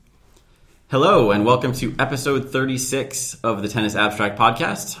Hello, and welcome to episode 36 of the Tennis Abstract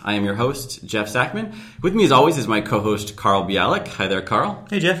Podcast. I am your host, Jeff Sackman. With me, as always, is my co-host, Carl Bialik. Hi there, Carl.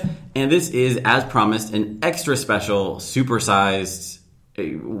 Hey, Jeff. And this is, as promised, an extra special, supersized,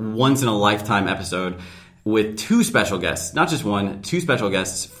 once-in-a-lifetime episode with two special guests. Not just one, two special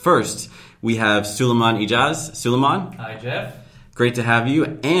guests. First, we have Sulaiman Ijaz. Sulaiman. Hi, Jeff. Great to have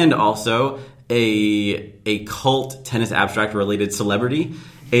you. And also a cult tennis abstract-related celebrity,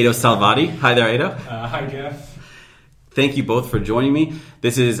 Edo Salvati. Hi there, Edo. Hi, Jeff. Thank you both for joining me.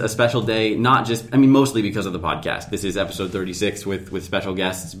 This is a special day, mostly because of the podcast. This is episode 36 with special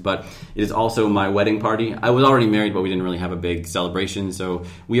guests, but it is also my wedding party. I was already married, but we didn't really have a big celebration, so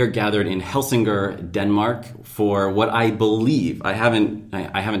we are gathered in Helsingør, Denmark, for what I believe, I haven't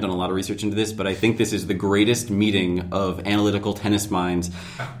done a lot of research into this, but I think this is the greatest meeting of analytical tennis minds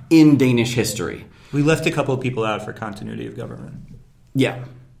in Danish history. We left a couple of people out for continuity of government. Yeah,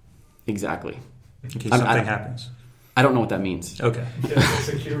 exactly. In case something happens. I don't know what that means. Okay.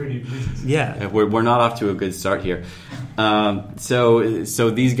 Security reasons. Yeah. We're not off to a good start here. So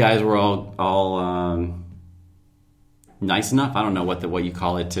these guys were all nice enough, I don't know what you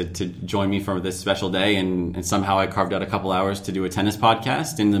call it, to join me for this special day, and somehow I carved out a couple hours to do a tennis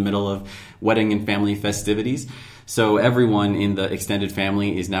podcast in the middle of wedding and family festivities. So everyone in the extended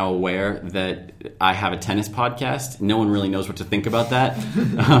family is now aware that I have a tennis podcast. No one really knows what to think about that,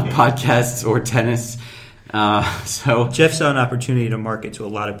 podcasts or tennis. So Jeff saw an opportunity to market to a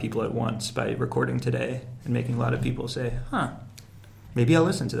lot of people at once by recording today and making a lot of people say, maybe I'll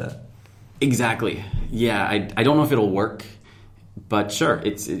listen to that. Exactly. Yeah, I don't know if it'll work, but sure,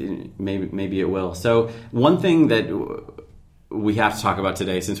 maybe it will. So one thing that we have to talk about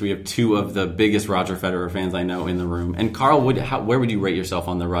today, since we have two of the biggest Roger Federer fans I know in the room, and Carl, where would you rate yourself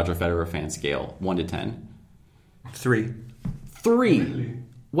on the Roger Federer fan scale, 1 to 10? 3. 3. Really?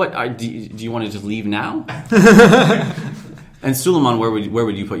 What do you want to just leave now? And Sulaiman, where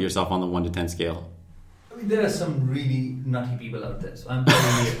would you put yourself on the 1 to 10 scale? I mean, there are some really nutty people out there, so I'm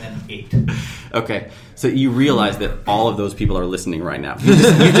probably an 8. Okay, so you realize that all of those people are listening right now. You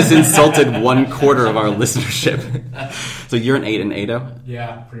just insulted 1/4 of our listenership. So you're an 8 and Edo?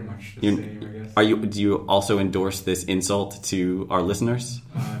 Yeah, pretty much the same, I guess. Do you also endorse this insult to our listeners?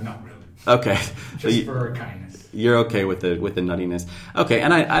 Not really. Okay. Just for kindness. You're okay with the nuttiness. Okay,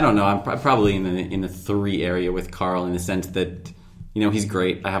 and I don't know. I'm probably in the 3 area with Carl, in the sense that, he's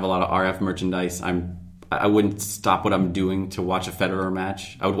great. I have a lot of RF merchandise. I wouldn't stop what I'm doing to watch a Federer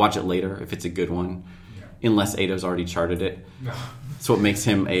match. I would watch it later if it's a good one, unless Edo's already charted it. That's what makes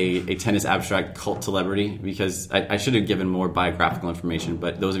him a tennis abstract cult celebrity, because I should have given more biographical information,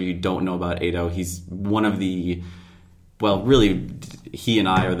 but those of you who don't know about Edo, he's one of the, really, he and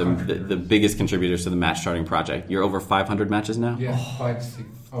I are the biggest contributors to the match charting project. You're over 500 matches now? Yeah, 560,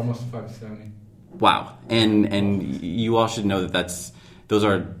 almost 570. Wow. And you all should know that those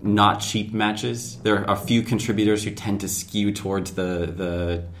are not cheap matches. There are a few contributors who tend to skew towards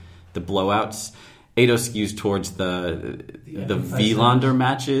the blowouts. Edo skews towards the Wilander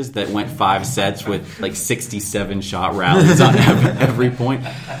matches that went 5 sets with like 67 shot rallies on every point.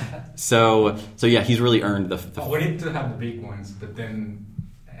 So yeah, he's really earned the. We need to have the big ones, but then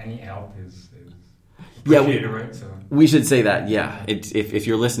any help is appreciated, right? So we should say that. Yeah, if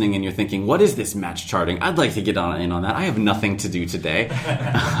you're listening and you're thinking, what is this match charting? I'd like to get in on that. I have nothing to do today.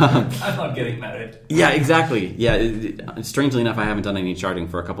 I'm not getting married. Yeah, exactly. Yeah, strangely enough, I haven't done any charting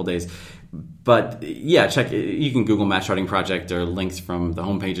for a couple days. But yeah, you can Google Match Charting Project or links from the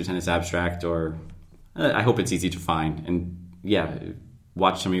homepage of Tennis Abstract, or I hope it's easy to find. And yeah,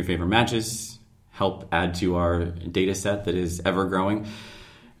 watch some of your favorite matches, help add to our data set that is ever growing.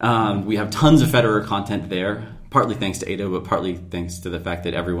 We have tons of Federer content there, partly thanks to Edo, but partly thanks to the fact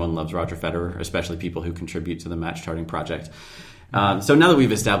that everyone loves Roger Federer, especially people who contribute to the Match Charting Project. So now that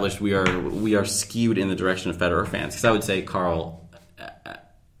we've established we are skewed in the direction of Federer fans, because I would say, Carl,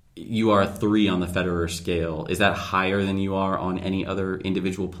 you are a 3 on the Federer scale. Is that higher than you are on any other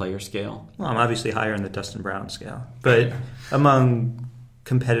individual player scale? Well, I'm obviously higher on the Dustin Brown scale. But among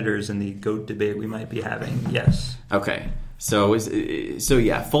competitors in the GOAT debate we might be having, yes. Okay. So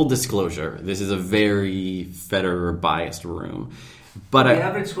yeah, full disclosure, this is a very Federer-biased room. But the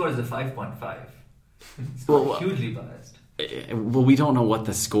average score is a 5.5. It's not hugely biased. Well, we don't know what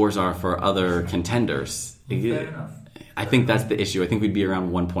the scores are for other contenders. Fair enough. I think that's the issue. I think we'd be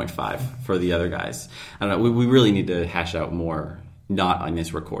around 1.5 for the other guys. I don't know. We really need to hash out more not on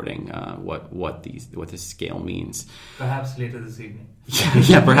this recording what this scale means. Perhaps later this evening.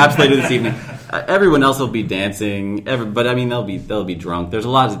 Yeah, perhaps later this evening. Everyone else will be dancing, but I mean they'll be drunk. There's a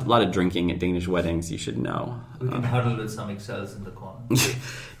lot of drinking at Danish weddings. You should know. We can huddle with some Excels in the corner.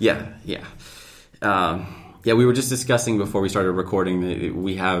 Yeah. We were just discussing before we started recording that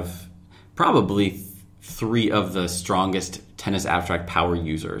we have probably 3 of the strongest Tennis Abstract power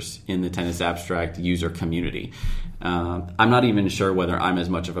users in the Tennis Abstract user community. I'm not even sure whether I'm as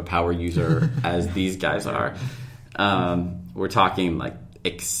much of a power user as these guys are. We're talking like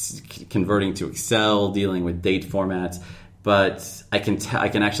converting to Excel, dealing with date formats, but I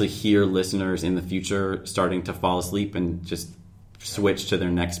can actually hear listeners in the future starting to fall asleep and just switch to their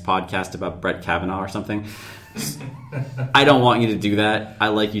next podcast about Brett Kavanaugh or something. I don't want you to do that. I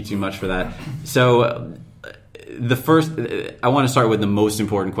like you too much for that. So I want to start with the most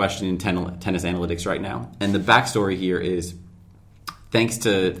important question in tennis analytics right now. And the backstory here is thanks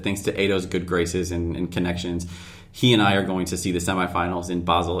to Ado's good graces and connections, he and I are going to see the semifinals in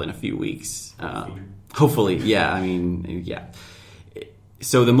Basel in a few weeks. Hopefully. Yeah. I mean, yeah.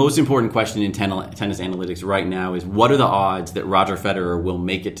 So the most important question in tennis analytics right now is what are the odds that Roger Federer will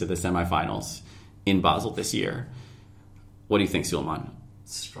make it to the semifinals in Basel this year? What do you think, Suleiman?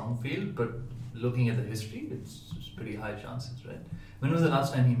 Strong field, but looking at the history, it's pretty high chances, right? When was the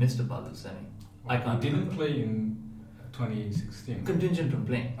last time he missed a Basel semi? I can't. He didn't play in 2016. Contingent from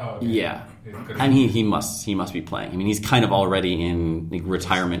playing. Oh, okay. Yeah, I mean he must be playing. I mean he's kind of already in like,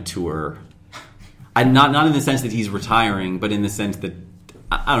 retirement tour. Not in the sense that he's retiring, but in the sense that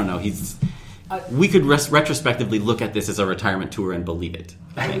I don't know. We could retrospectively look at this as a retirement tour and believe it.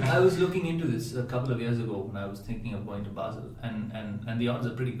 I was looking into this a couple of years ago when I was thinking of going to Basel, and the odds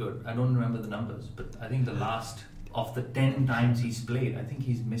are pretty good. I don't remember the numbers, but I think the last of the 10 times he's played, I think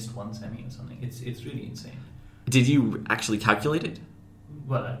he's missed one semi or something. It's really insane. Did you actually calculate it?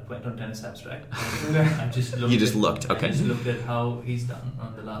 Well, I went on Tennis Abstract. I just looked. You just looked, okay. I just looked at how he's done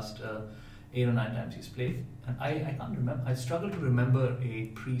on the last 8 or 9 times he's played, and I can't remember. I struggle to remember a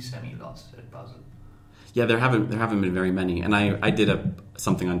pre-semi loss at Basel. Yeah, there haven't been very many, and I did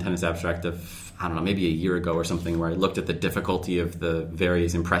something on Tennis Abstract I don't know, maybe a year ago or something, where I looked at the difficulty of the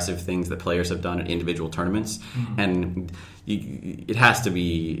various impressive things that players have done at individual tournaments, and it has to be,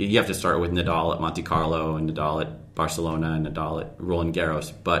 you have to start with Nadal at Monte Carlo and Nadal at Barcelona and Nadal at Roland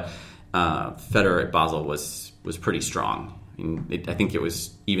Garros, but Federer at Basel was pretty strong. I think it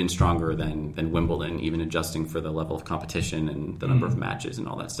was even stronger than Wimbledon, even adjusting for the level of competition and the number of matches and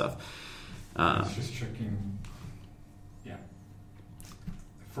all that stuff. I was just checking.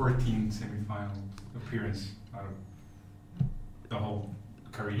 14 semi-final appearance out of the whole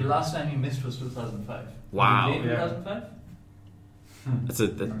career. The last time he missed was 2005. Wow. Did he play in 2005?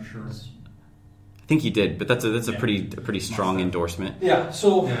 I'm not sure. I think he did, but that's a pretty strong endorsement. Yeah,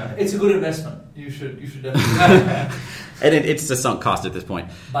 so it's a good investment. You should definitely. And it's a sunk cost at this point.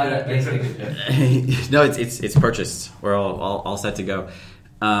 Buy that place ticket. No, it's purchased. We're all set to go.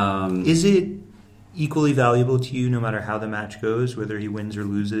 Is it equally valuable to you no matter how the match goes, whether he wins or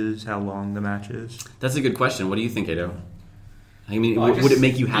loses, how long the match is? That's a good question. What do you think, Ado? I mean, would it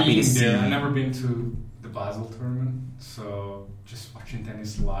make you happy to see? I've never been to the Basel tournament, so just watching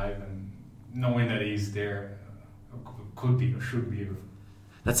tennis live and knowing that he's there could be or should be.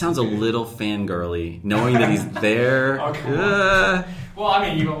 That sounds a little fangirly, knowing that he's there. Well,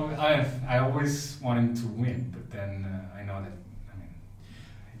 I mean, I always want him to win, but then I know that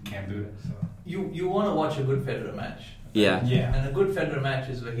he can't do it. So you want to watch a good Federer match. Yeah. And a good Federer match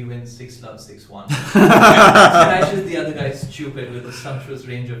is where he wins 6-love, 6-1. Smashes the other guy stupid with a sumptuous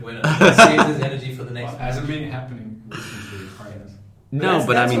range of winners. Saves his energy for the next match. Hasn't been happening recently. No,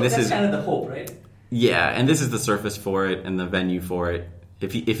 but I mean, this is kind of the hope, right? Yeah, and this is the surface for it and the venue for it.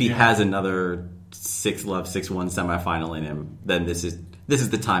 If he has another 6-love, 6-1 semifinal in him, then this is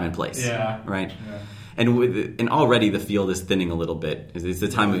the time and place. Yeah. Right. Yeah. And already the field is thinning a little bit. It's the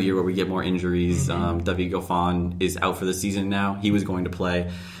time of year where we get more injuries. David Goffin is out for the season now. He was going to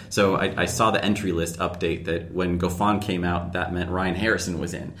play. So I saw the entry list update that when Goffin came out, that meant Ryan Harrison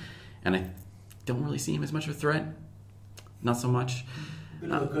was in. And I don't really see him as much of a threat. Not so much. A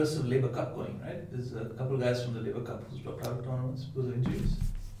bit of a curse of Labour Cup going, right? There's a couple of guys from the Labour Cup who's dropped out of tournaments because of injuries.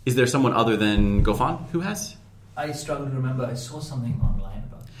 Is there someone other than Goffin who has? I struggle to remember. I saw something online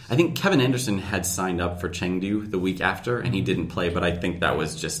about this. I think Kevin Anderson had signed up for Chengdu the week after, and he didn't play, but I think that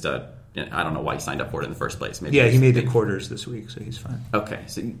was just I don't know why he signed up for it in the first place. Maybe he made the quarters this week, so he's fine. Okay,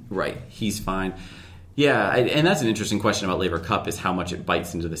 so right, he's fine. Yeah, and that's an interesting question about Labour Cup is how much it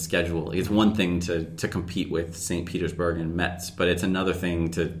bites into the schedule. It's one thing to compete with St. Petersburg and Metz, but it's another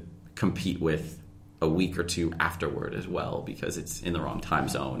thing to compete with a week or two afterward as well, because it's in the wrong time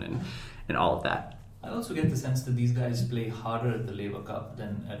zone and all of that. I also get the sense that these guys play harder at the Labour Cup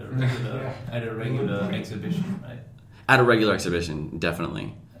than at a regular exhibition, right? At a regular exhibition,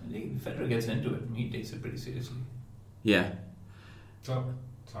 definitely. Federer gets into it and he takes it pretty seriously. Yeah. So,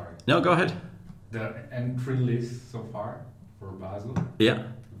 sorry. No, go ahead. The entry list so far for Basel Yeah.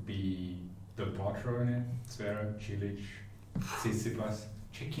 would be Del Potro in it, Zverev, Cilic, Tsitsipas,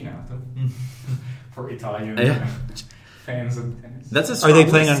 Cecchinato for Italian fans of tennis. That's a Are strong they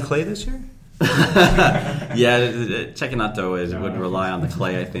playing list. on clay this year? Yeah, Cecchinato would rely on the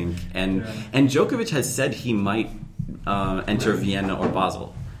clay, I think, and Djokovic has said he might enter Vienna or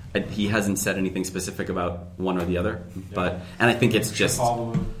Basel. He hasn't said anything specific about one or the other, and I think it's just.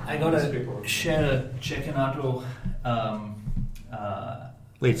 I gotta share a Cecchinato.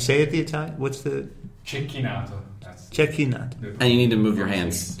 Wait, say it the Italian. What's the Cecchinato? That's Cecchinato? And you need to move your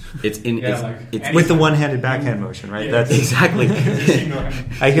hands. It's With the one-handed backhand motion, right? Yeah. That's exactly.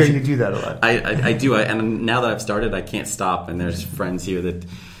 I hear you do that a lot. I do, and now that I've started, I can't stop. And there's friends here that,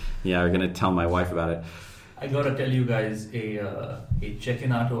 are going to tell my wife about it. I gotta tell you guys a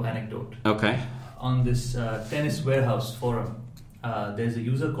Cecchinato anecdote. Okay. On this Tennis Warehouse forum, there's a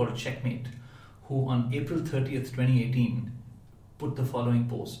user called Checkmate who on April 30th, 2018 put the following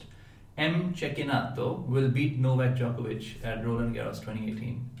post. M. Cecchinato will beat Novak Djokovic at Roland Garros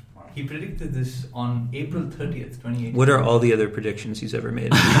 2018. He predicted this on April 30th, 2018. What are all the other predictions he's ever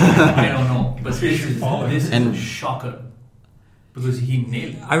made? I don't know, but this is a shocker. Because he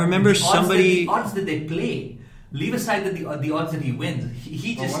nailed it. I remember the odds that they play. Leave aside the odds that he wins.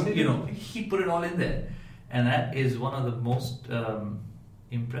 He just, he put it all in there. And that is one of the most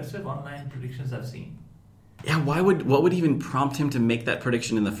impressive online predictions I've seen. Yeah, what would even prompt him to make that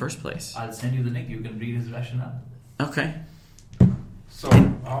prediction in the first place? I'll send you the link. You can read his rationale. Okay. So,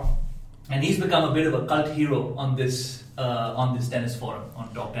 and he's become a bit of a cult hero on this tennis forum,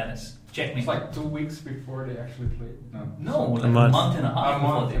 on Talk Tennis. Check me. It's like 2 weeks before they actually played. No, like a month and a half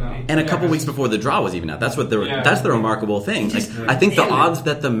before they played. And a couple weeks before the draw was even out. That's that's the remarkable thing. Like, I think the odds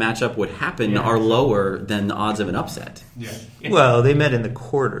that the matchup would happen are lower than the odds of an upset. Yeah. Well, they met in the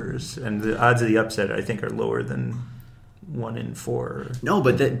quarters, and the odds of the upset, I think, are lower than 1 in 4. No,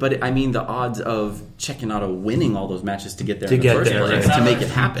 but I mean the odds of Cecchinato winning all those matches to get there To in the get first there, place right. to make it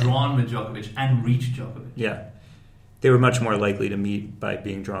happen. Drawn with Djokovic and reach Djokovic. Yeah. They were much more likely to meet by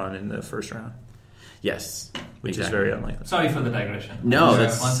being drawn in the first round, Yes, which is very unlikely. Sorry for the digression. No,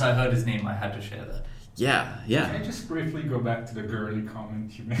 once I heard his name, I had to share that. Yeah. Can I just briefly go back to the girly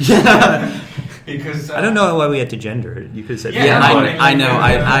comment you made? Because I don't know why we had to gender it. You could have said I know.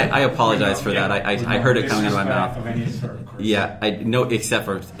 I apologize for that. I heard it coming out of my mouth. Of any sort, of course. Yeah, I know, except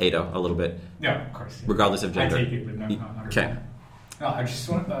for Ado a little bit. Yeah, of course. Yeah. Regardless of gender. I take it, but no. Okay. No, I just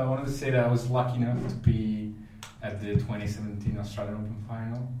wanted to say that I was lucky enough to be at the 2017 Australian Open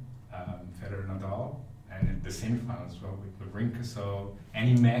final, Federer Nadal, and in the semifinals as well with Wawrinka. So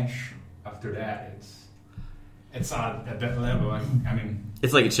any match after that, it's at that level. I mean,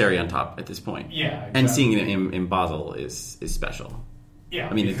 It's like a cherry on top at this point. yeah. Exactly. And seeing it in Basel is special. Yeah,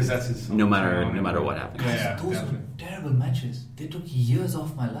 I mean, because that's his no matter what happens. Yeah, Those definitely. were terrible matches. They took years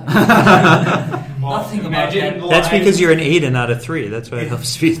off my life. Nothing about that. That's because you're an 8 and not a 3. That's why it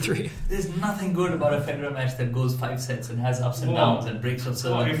helps be 3. There's nothing good about a Federer match that goes 5 sets and has ups and downs and breaks on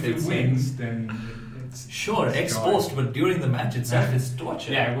serve. Well, and if it fits. wins, then it's Sure, it's exposed, joy. but during the match itself, it's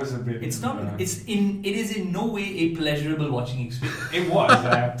torture. Yeah, it was a bit. It's not. It is in no way a pleasurable watching experience. It was.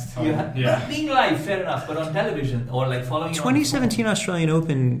 I have to tell you. Not being live, fair enough, but on television or like following. 2017 Australian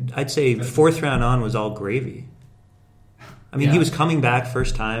Open, I'd say 4th round on was all gravy. I mean, he was coming back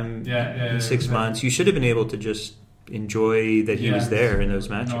first time in 6 months. You should have been able to just enjoy that he was there in those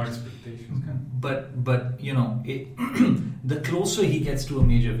matches. No expectations. But the closer he gets to a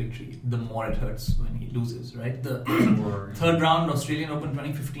major victory, the more it hurts when he loses. Right, the third round Australian Open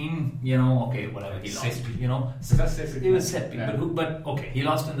 2015. Okay, whatever, he lost. It was set. Yeah. But okay, he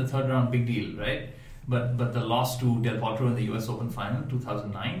lost in the third round, big deal, right? But the loss to Del Potro in the US Open final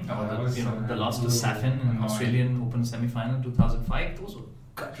 2009, the loss to Safin in Australian Open semi-final 2005, those were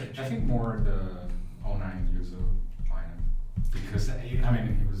gut-wrenching. I think more the 09 US final because he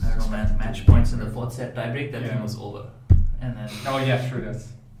was. I don't know, man. Match points in the 4th set tiebreak, that thing was over. And then. Oh yeah, sure.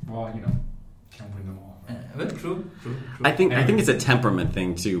 That's can't win them all. Well, true. I think it's a temperament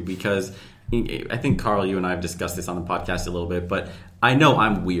thing too, because I think, Carl, you and I have discussed this on the podcast a little bit, but I know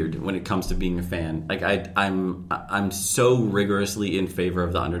I'm weird when it comes to being a fan. Like I'm so rigorously in favor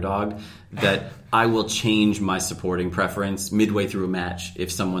of the underdog that I will change my supporting preference midway through a match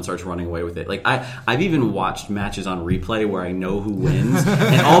if someone starts running away with it. Like I've even watched matches on replay where I know who wins,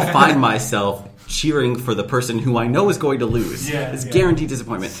 and I'll find myself cheering for the person who I know is going to lose. It's guaranteed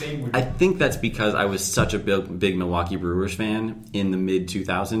disappointment. I think that's because I was such a big Milwaukee Brewers fan in the mid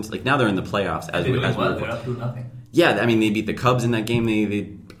 2000s. Like now they're in the playoffs they're up to nothing. Yeah, I mean, they beat the Cubs in that game.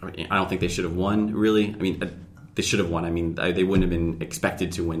 I don't think they should have won, really. I mean, they should have won. I mean, they wouldn't have been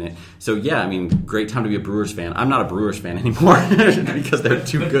expected to win it. So, yeah, I mean, great time to be a Brewers fan. I'm not a Brewers fan anymore because they're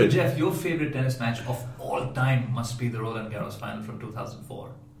too good. But Jeff, your favorite tennis match of all time must be the Roland Garros final from 2004.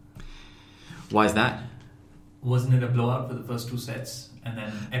 Why is that? Wasn't it a blowout for the first 2 sets? And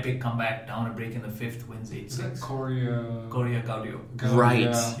then epic comeback, down a break in the 5th, wins 8-6. Coria Gaudio. Right.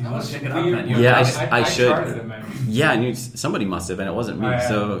 You want to check it out, man. Yeah, I should. It, man. Yeah, somebody must have, and it wasn't me.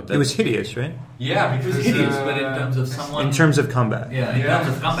 It was hideous, right? Yeah, it was hideous, but in terms of someone... In terms of comeback. Yeah, in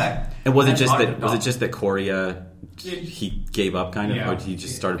terms of comeback. And was it just that Coria, he gave up kind of, or he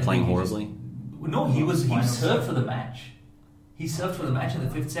just started playing horribly? No, he served for the match. He served for the match in the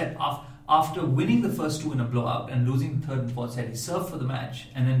 5th set after winning the first 2 in a blowout and losing the 3rd and 4th set. He served for the match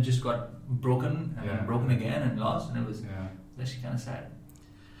and then just got broken and then broken again and lost, and it was actually kind of sad.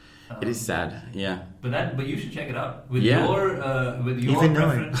 It is sad, yeah. But you should check it out with your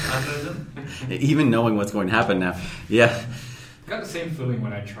preference algorithm. Even knowing what's going to happen now, I've got the same feeling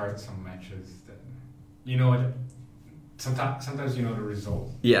when I chart some matches. That you know what? Sometimes you know the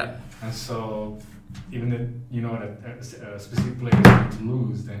result. Yeah. And so even if you know that a specific player is going to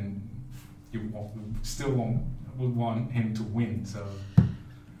lose, then you would want him to win. So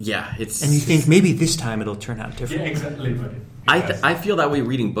yeah, it's and you think maybe this time it'll turn out different. Yeah, exactly. But I feel that way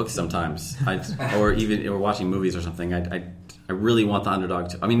reading books sometimes, or watching movies or something. I really want the underdog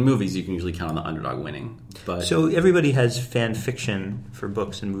to. I mean, movies you can usually count on the underdog winning. But so everybody has fan fiction for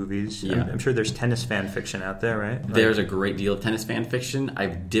books and movies. Yeah. I'm sure there's tennis fan fiction out there, right? There's a great deal of tennis fan fiction.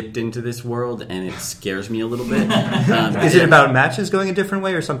 I've dipped into this world, and it scares me a little bit. Is it about matches going a different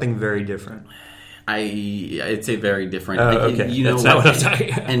way, or something very different? I'd say very different. Okay. That's not what I'm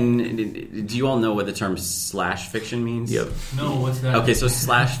talking about. And do you all know what the term slash fiction means? Yep. No, what's that? Okay, so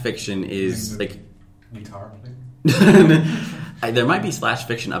slash fiction is like guitar player. There might be slash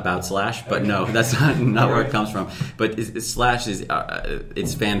fiction about slash, but no, that's not where it comes from. But slash is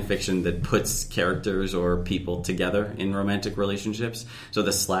it's fan fiction that puts characters or people together in romantic relationships. So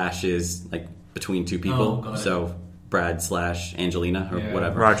the slash is like between 2 people. So Brad / Angelina or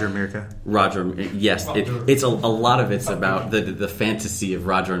whatever. Roger Mirka. Roger, yes. It's a lot of it's about the fantasy of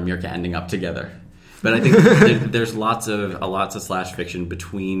Roger and Mirka ending up together. But I think there's lots of slash fiction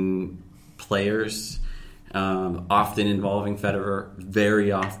between players. Often involving Federer,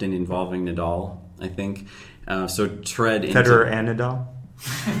 very often involving Nadal, I think. So tread into... Federer and Nadal?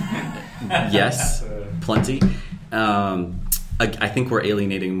 Yes, plenty. I think we're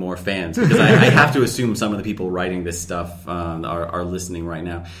alienating more fans because I have to assume some of the people writing this stuff are listening right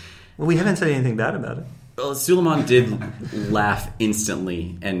now. Well, we haven't said anything bad about it. Well, Suleiman did laugh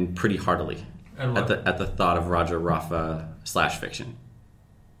instantly and pretty heartily at the thought of Roger Rafa slash fiction.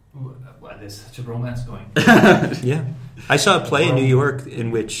 Well, there's such a romance going. Yeah, I saw a play in New York in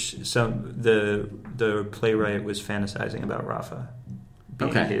which the playwright was fantasizing about Rafa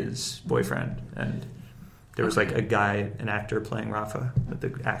being his boyfriend, and there was like an actor playing Rafa with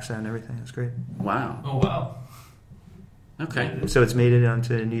the accent and everything. It was great. Wow. Oh wow. Okay. So it's made it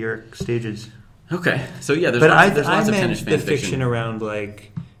onto New York stages. Okay. So yeah, there's lots of tennis fan the fiction around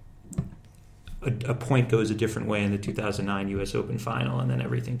like. A point goes a different way in the 2009 U.S. Open final, and then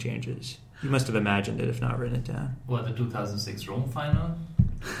everything changes. You must have imagined it, if not written it down. What, the 2006 Rome final,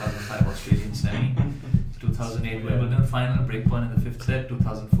 2005 Australian semi, 2008 Wimbledon final, breakpoint in the 5th set,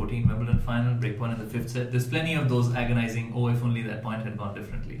 2014 Wimbledon final, breakpoint in the 5th set. There's plenty of those agonizing, if only that point had gone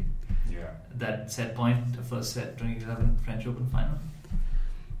differently. Yeah. That set point, the first set, 2011 French Open final.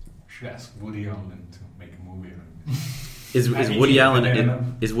 Should ask Woody Allen to make a movie on this. Is Woody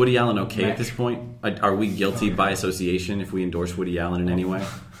Allen okay at this point? Are we guilty by association if we endorse Woody Allen in any way?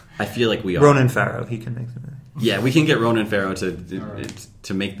 I feel like we are. Ronan Farrow, he can make the movie. Yeah, we can get Ronan Farrow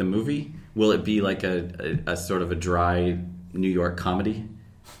to make the movie. Will it be like a sort of a dry New York comedy?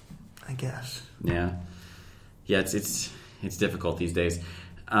 I guess. Yeah. It's difficult these days.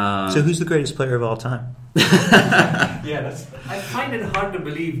 So who's the greatest player of all time? I find it hard to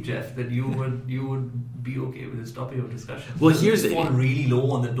believe, Jeff, that you would be okay with this topic of discussion. Well, here's fall really low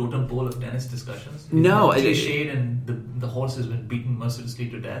on the totem pole of tennis discussions. No, cliched, and the horse has been beaten mercilessly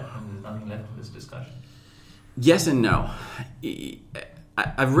to death, and there's nothing left of this discussion. Yes and no.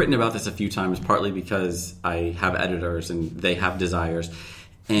 I've written about this a few times, partly because I have editors and they have desires.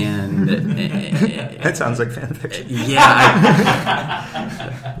 And that sounds like fan fiction. Yeah.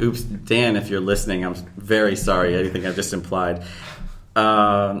 Oops, Dan, if you're listening, I'm very sorry. Anything I've just implied.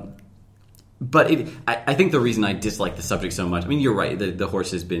 But I think the reason I dislike the subject so much, I mean, you're right. The horse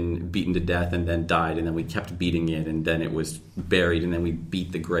has been beaten to death and then died, and then we kept beating it, and then it was buried, and then we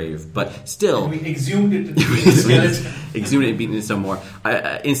beat the grave. But still, and we exhumed it. Exhumed it and beaten it some more.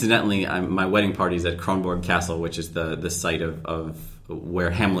 Incidentally, my wedding party is at Kronborg Castle, which is the site of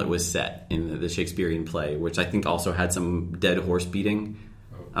where Hamlet was set in the Shakespearean play, which I think also had some dead horse beating,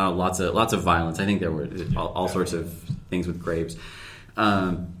 lots of violence. I think there were all sorts of things with graves.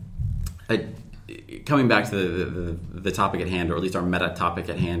 Coming back to the topic at hand, or at least our meta topic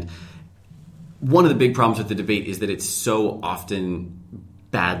at hand, one of the big problems with the debate is that it's so often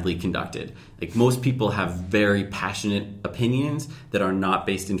badly conducted. Like, most people have very passionate opinions that are not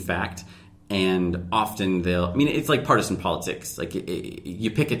based in fact, and often it's like partisan politics. Like,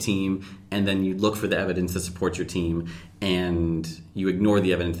 you pick a team, and then you look for the evidence that supports your team, and you ignore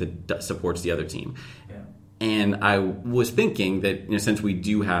the evidence that supports the other team. And I was thinking that, since we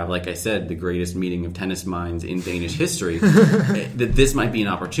do have, like I said, the greatest meeting of tennis minds in Danish history, that this might be an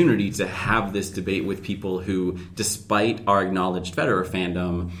opportunity to have this debate with people who, despite our acknowledged Federer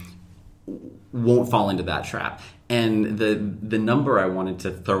fandom, won't fall into that trap. And the number I wanted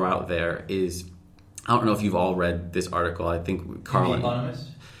to throw out there is, I don't know if you've all read this article. I think Carl. The Economist?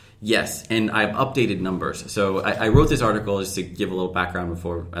 Yes, and I've updated numbers. So I wrote this article just to give a little background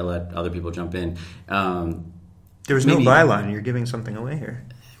before I let other people jump in. There was no byline. You're giving something away here.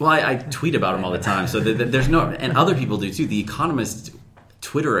 Well, I tweet about them all the time, so there's no, and other people do too. The Economist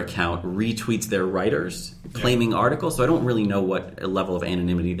Twitter account retweets their writers claiming articles, so I don't really know what level of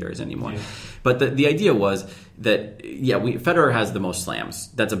anonymity there is anymore. Yeah. But the idea was that, Federer has the most slams.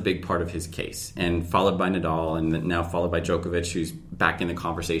 That's a big part of his case. And followed by Nadal, and now followed by Djokovic, who's back in the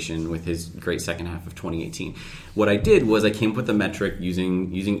conversation with his great second half of 2018. What I did was I came up with a metric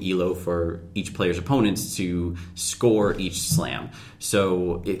using ELO for each player's opponents to score each slam.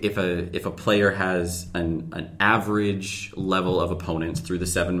 So if a player has an average level of opponents through the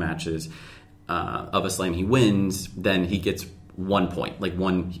 7 matches of a slam he wins, then he gets 1 point, like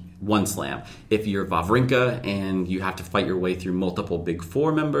one slam. If you're Wawrinka and you have to fight your way through multiple Big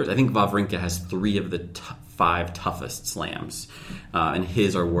Four members, I think Wawrinka has 3 of the 5 toughest slams, and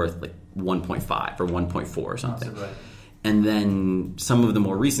his are worth like 1.5 or 1.4 or something. Right. And then some of the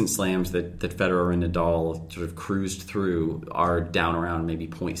more recent slams that Federer and Nadal sort of cruised through are down around maybe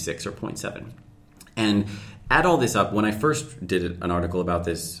 0.6 or 0.7. And add all this up, when I first did an article about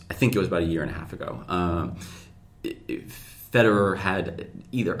this, I think it was about a year and a half ago, Federer had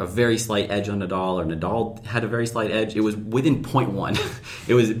either a very slight edge on Nadal, or Nadal had a very slight edge. It was within 0.1.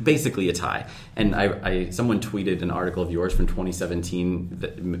 It was basically a tie. And someone tweeted an article of yours from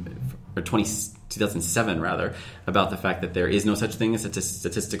 2017, or 2007 rather, about the fact that there is no such thing as a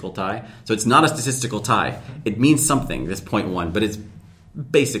statistical tie. So it's not a statistical tie. It means something, this 0.1, but it's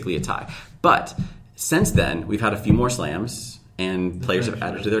basically a tie. But since then, we've had a few more slams, and players have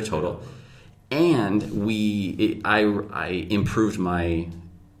added to their total. And I improved my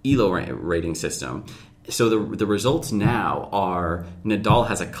ELO rating system. So the results now are Nadal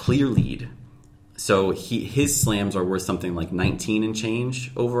has a clear lead. So his slams are worth something like 19 and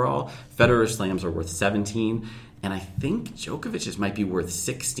change overall. Federer's slams are worth 17. And I think Djokovic's might be worth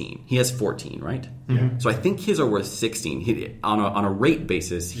 16. He has 14, right? Mm-hmm. So I think his are worth 16. On a rate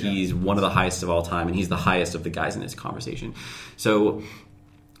basis, he's one of the highest of all time, and he's the highest of the guys in this conversation. So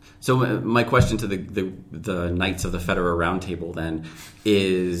my question to the Knights of the Federer Roundtable then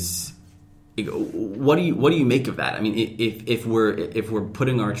is, what do you make of that? I mean, if we're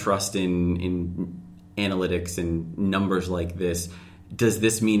putting our trust in analytics and numbers like this, does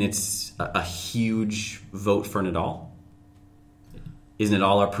this mean it's a huge vote for Nadal? Is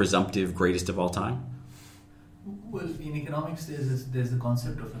Nadal our presumptive greatest of all time? Well, in economics, there's the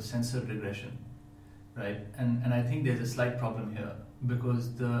concept of a censored regression, right? And I think there's a slight problem here,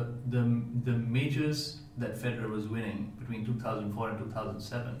 because the majors that Federer was winning between 2004 and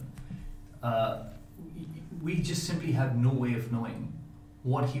 2007, we just simply have no way of knowing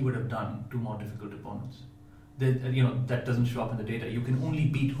what he would have done to more difficult opponents. That doesn't show up in the data. You can only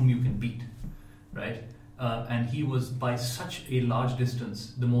beat whom you can beat, right? And he was, by such a large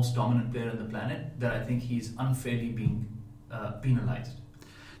distance, the most dominant player on the planet, that I think he's unfairly being penalized.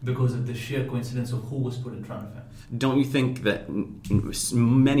 because of the sheer coincidence of who was put in front of him. Don't you think that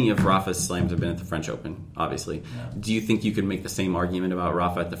many of Rafa's slams have been at the French Open, obviously? Yeah. Do you think you could make the same argument about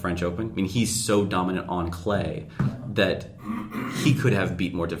Rafa at the French Open? I mean, he's so dominant on clay that he could have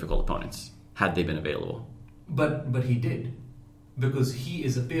beat more difficult opponents had they been available. But he did, because he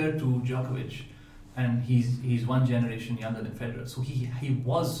is a peer to Djokovic, and he's one generation younger than Federer. So he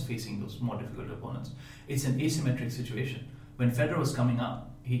was facing those more difficult opponents. It's an asymmetric situation. When Federer was coming up,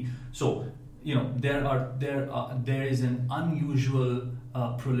 there is an unusual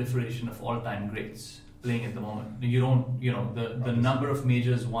proliferation of all-time greats playing at the moment. The number of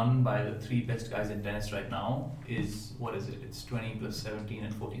majors won by the three best guys in tennis right now is, what is it? It's 20 plus 17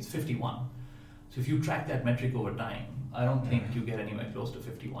 and 14. It's 51. So if you track that metric over time, I don't think you get anywhere close to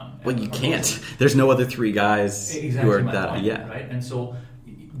 51. Well, you can't. There's no other three guys exactly who are my that. Point, yeah. Right. And so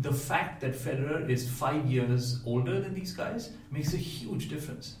the fact that Federer is 5 years older than these guys makes a huge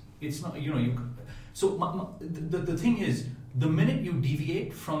difference. It's not, So the thing is, the minute you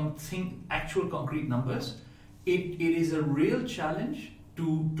deviate from actual concrete numbers, it is a real challenge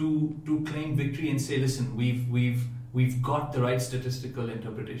to claim victory and say, listen, we've got the right statistical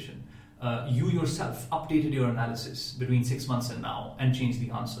interpretation. You yourself updated your analysis between 6 months and now and changed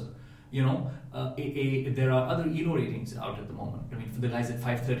the answer. There are other ELO ratings out at the moment. I mean, for the guys at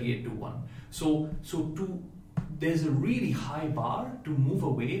 538 to 1. There's a really high bar to move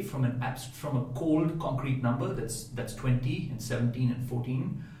away from a cold concrete number that's 20 and 17 and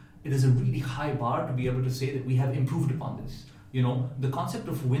 14. It is a really high bar to be able to say that we have improved upon this. The concept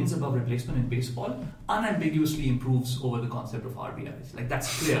of wins above replacement in baseball unambiguously improves over the concept of RBIs. Like,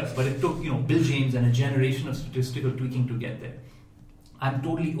 that's clear. But it took, Bill James and a generation of statistical tweaking to get there. I'm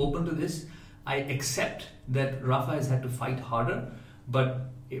totally open to this. I accept that Rafa has had to fight harder,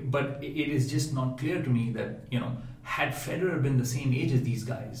 but it is just not clear to me that, had Federer been the same age as these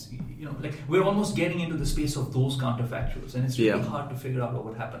guys, we're almost getting into the space of those counterfactuals, and it's really hard to figure out what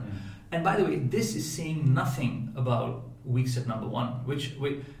would happen. Mm-hmm. And by the way, this is saying nothing about weeks at number one, which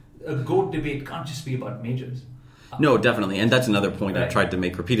a GOAT debate can't just be about majors. No, definitely, and that's another point right. I've tried to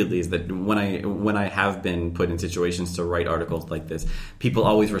make repeatedly, is that when I have been put in situations to write articles like this, people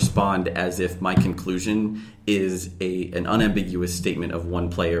always respond as if my conclusion is an unambiguous statement of one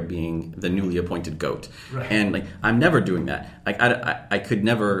player being the newly appointed GOAT. Right. And I'm never doing that. I could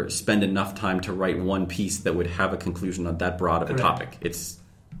never spend enough time to write one piece that would have a conclusion on that broad of a topic.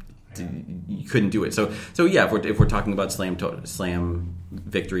 You couldn't do it. So yeah, if we're talking about slam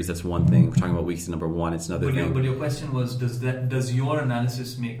victories, that's one thing. If we're talking about weeks number one, it's another thing. But your question was, does your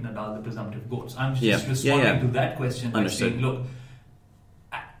analysis make Nadal the presumptive GOAT? I'm just responding to that question by saying, look,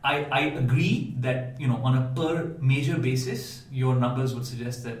 I agree that on a per major basis, your numbers would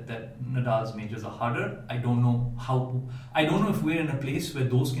suggest that Nadal's majors are harder. I don't know if we're in a place where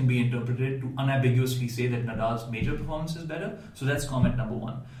those can be interpreted to unambiguously say that Nadal's major performance is better. So that's comment number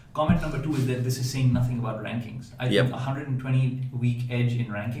one. Comment number two is that this is saying nothing about rankings. I think 120-week edge in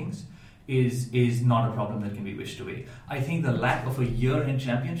rankings is not a problem that can be wished away. I think the lack of a year-end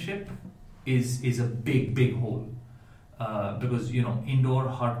championship is a big hole. Because, indoor,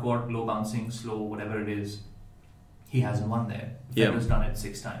 hardcourt, low bouncing, slow, whatever it is, he hasn't won there. Federer's done it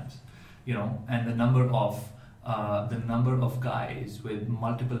 6 times. And the number of guys with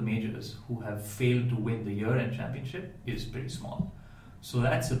multiple majors who have failed to win the year-end championship is pretty small. So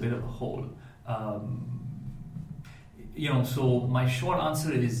that's a bit of a hole. So my short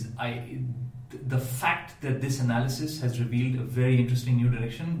answer is the fact that this analysis has revealed a very interesting new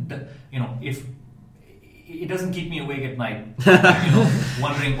direction, if it doesn't keep me awake at night,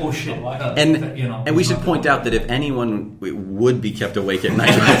 wondering, oh shit. And we should point out that if anyone would be kept awake at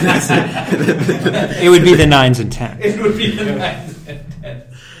night, it would be the 9s and 10s. It would be the 9s and 10s.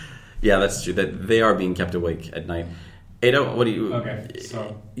 Yeah, that's true. That they are being kept awake at night. Edo, what do you... Okay,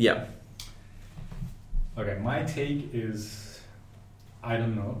 so... Yeah. Okay, my take is... I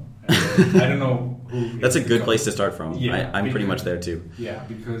don't know. I don't know who... That's a good place to start from. Yeah, I'm pretty much there too. Yeah,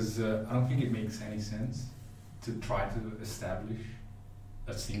 because I don't think it makes any sense to try to establish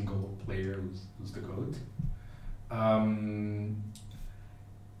a single player who's the GOAT.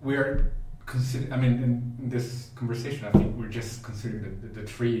 We're considering... I mean, in this conversation, I think we're just considering the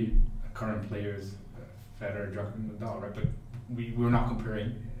 3 current players... Federer, Djokovic, Nadal, right? But we're not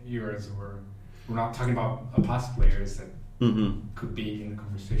comparing eras, or we're not talking about past players that could be in the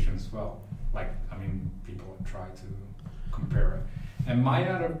conversation as well. People try to compare it. And my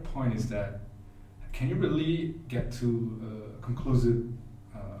other point is that, can you really get to a conclusive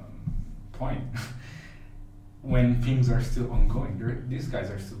point when things are still ongoing? These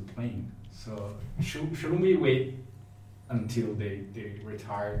guys are still playing. So shouldn't we wait until they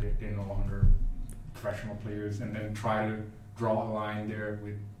retire. They're no longer professional players, and then try to draw a line there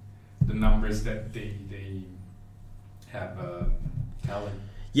with the numbers that they have tallied.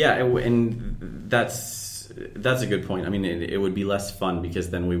 Yeah, and that's a good point. I mean, it would be less fun because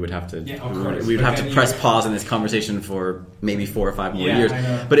then we would have to we would have to press pause in this conversation for maybe 4 or 5 more years.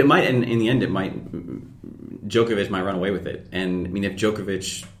 But it might, in the end, Djokovic might run away with it. And I mean, if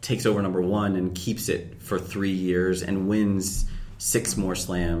Djokovic takes over number 1 and keeps it for 3 years and wins 6 more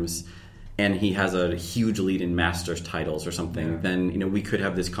slams, and he has a huge lead in Masters titles or something, then we could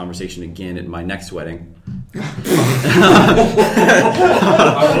have this conversation again at my next wedding. We're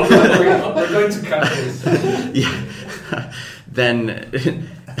going to cut this. Yeah. Then.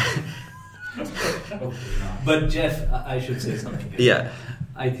 But Jeff, I should say something here. Yeah.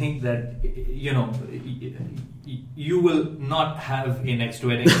 I think that you will not have a next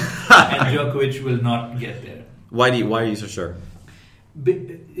wedding, and Djokovic will not get there. Why are you so sure?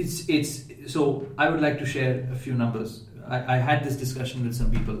 It's so I would like to share a few numbers. I had this discussion with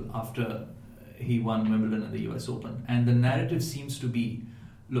some people after he won Wimbledon and the US Open, and the narrative seems to be,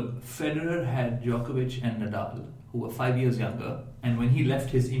 look, Federer had Djokovic and Nadal, who were 5 years younger, and when he left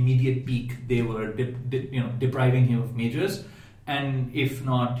his immediate peak, they were depriving him of majors, and if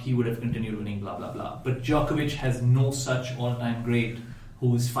not, he would have continued winning, blah blah blah. But Djokovic has no such all-time great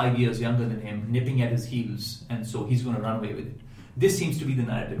who is 5 years younger than him, nipping at his heels, and so he's going to run away with it. This seems to be the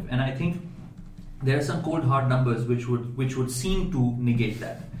narrative, and I think there are some cold hard numbers which would seem to negate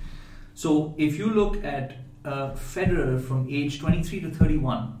that. So if you look at Federer from age 23 to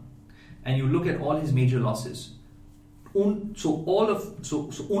 31, and you look at all his major losses, so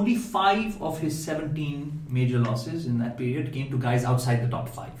only 5 of his 17 major losses in that period came to guys outside the top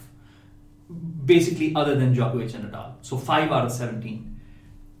 5, basically other than Djokovic and Nadal. So 5 out of 17.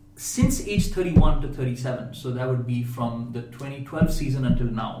 Since age 31 to 37, so that would be from the 2012 season until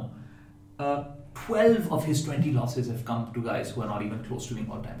now, 12 of his 20 losses have come to guys who are not even close to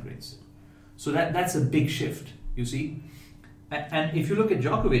being all-time greats. So that's a big shift, you see. And if you look at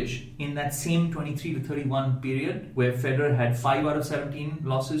Djokovic in that same 23 to 31 period, where Federer had 5 out of 17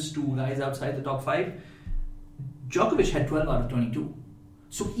 losses to guys outside the top 5, Djokovic had 12 out of 22.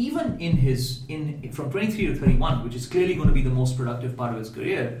 So even from 23 to 31, which is clearly going to be the most productive part of his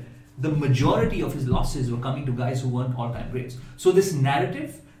career, the majority of his losses were coming to guys who weren't all-time greats. So this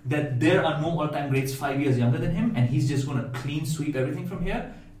narrative that there are no all-time greats 5 years younger than him and he's just going to clean sweep everything from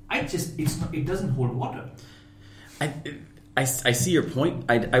here, it doesn't hold water. I see your point.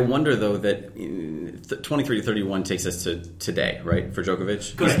 I wonder, though, that 23 to 31 takes us to today, right, for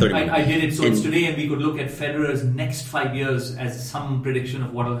Djokovic? Correct. I did it. So it's today, and we could look at Federer's next 5 years as some prediction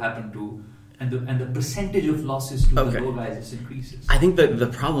of what will happen to, and the percentage of losses to the low guys increases. I think that the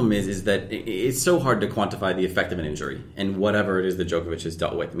problem is that it's so hard to quantify the effect of an injury and whatever it is that Djokovic has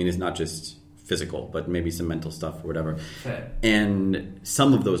dealt with. I mean, it's not just physical, but maybe some mental stuff or whatever. Fair. And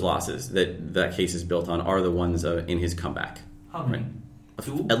some of those losses that case is built on are the ones in his comeback. How many?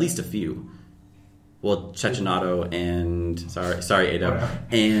 Right? At least a few. Well, Cecchinato and sorry, Ada,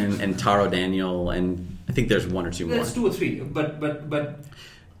 and Taro Daniel, and I think there's 1 or 2 more. There's 2 or 3, but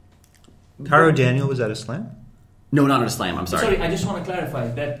Taro Daniel, was that a slam? No, not a slam. I'm sorry. I just want to clarify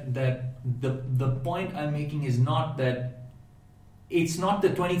that the point I'm making is not that it's not the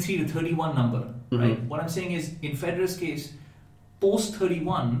 23 to 31 number, right? Mm-hmm. What I'm saying is, in Federer's case, post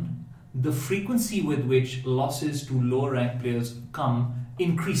 31, the frequency with which losses to lower ranked players come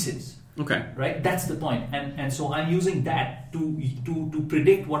increases. Okay. Right? That's the point. And so I'm using that to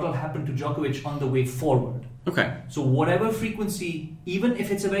predict what will happen to Djokovic on the way forward. Okay. So whatever frequency, even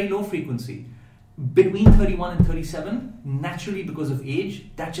if it's a very low frequency, between 31 and 37, naturally because of age,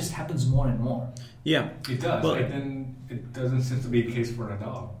 that just happens more and more. Yeah. It does. Well, then it doesn't seem to be the case for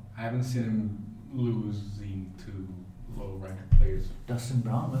Nadal. I haven't seen him losing to low-ranked players. Dustin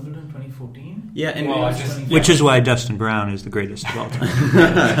Brown, Wimbledon 2014? Yeah, and which is why Dustin Brown is the greatest of all time.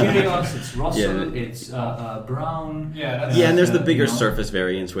 It's Russell, it's Brown. And there's the bigger surface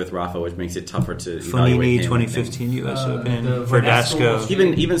variance with Rafa, which makes it tougher to evaluate him. 2015 US Open, Verdasco.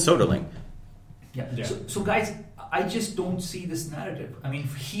 Even Soderling. Yeah. So guys, I just don't see this narrative. I mean,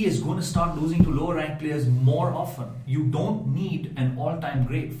 he is going to start losing to lower ranked players more often. You don't need an all-time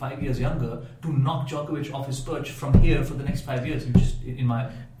great 5 years younger to knock Djokovic off his perch from here for the next 5 years.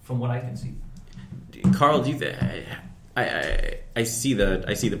 From what I can see. Carl, do you I see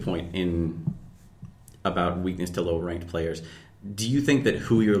the point in about weakness to lower ranked players. Do you think that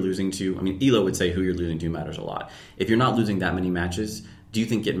who you're losing to? I mean, Elo would say who you're losing to matters a lot. If you're not losing that many matches, do you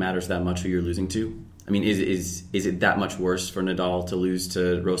think it matters that much who you're losing to? I mean, is it that much worse for Nadal to lose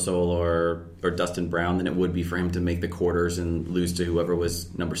to Rosol or Dustin Brown than it would be for him to make the quarters and lose to whoever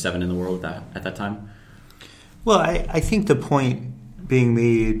was number 7 in the world at that time? Well, I think the point being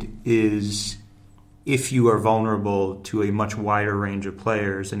made is if you are vulnerable to a much wider range of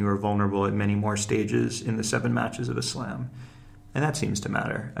players and you are vulnerable at many more stages in the 7 matches of a slam, and that seems to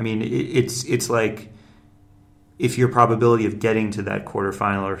matter. I mean, it's like if your probability of getting to that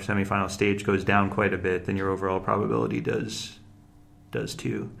quarterfinal or semifinal stage goes down quite a bit, then your overall probability does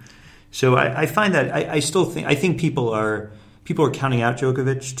too. So I find that I think people are counting out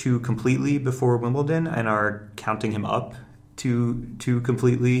Djokovic too completely before Wimbledon and are counting him up too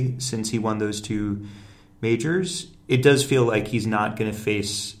completely since he won those 2 majors. It does feel like he's not going to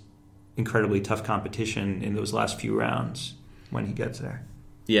face incredibly tough competition in those last few rounds when he gets there.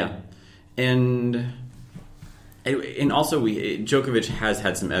 Yeah, and also Djokovic has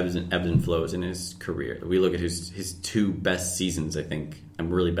had some ebbs and flows in his career. We look at his 2 best seasons. I think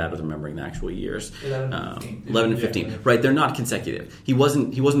I'm really bad with remembering the actual years. 11 and 15. Yeah. Right, they're not consecutive. He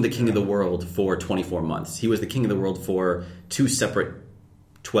wasn't the king of the world for 24 months. He was the king of the world for 2 separate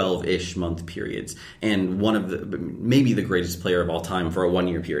 12-ish month periods, and one of maybe the greatest player of all time for a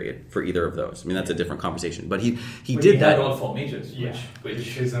 1-year period for either of those. I mean, that's a different conversation. But he did that. Had all 4 majors,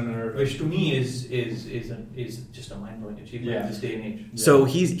 which to me is just a mind-blowing achievement in this day and age. Yeah. So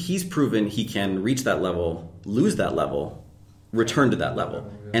he's proven he can reach that level, lose that level, return to that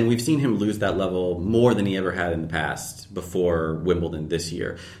level, and we've seen him lose that level more than he ever had in the past before Wimbledon this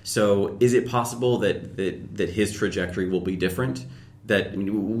year. So is it possible that his trajectory will be different? That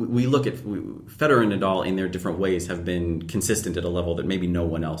we look at Federer and Nadal in their different ways have been consistent at a level that maybe no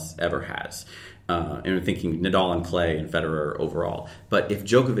one else ever has. And I'm thinking Nadal on clay and Federer overall. But if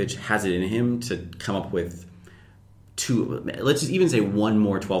Djokovic has it in him to come up with 2, let's just even say 1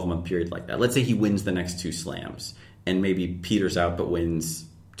 more 12-month period like that. Let's say he wins the next 2 slams and maybe peters out but wins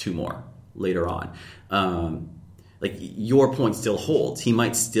 2 more later on. Like your point still holds. He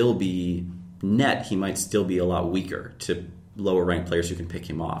might still be he might still be a lot weaker to lower ranked players who can pick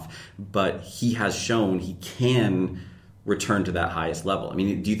him off, but he has shown he can return to that highest level. I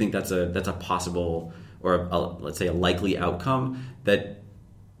mean, do you think that's a possible or let's say a likely outcome that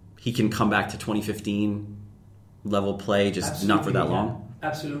he can come back to 2015 level play, just absolutely not for that long?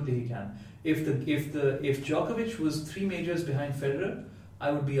 Absolutely, he can. If Djokovic was 3 majors behind Federer,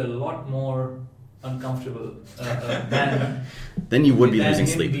 I would be a lot more uncomfortable than. Then you would be losing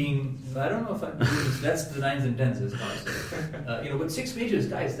sleep. I don't know if that's the 9s and 10s as far as but 6 majors,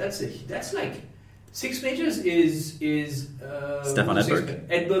 guys. That's like 6 majors is Stefan Edberg.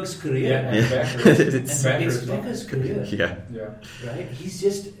 Edberg's career. It's Becker's career. Yeah. Right. He's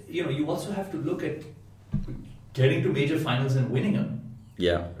just you also have to look at getting to major finals and winning them.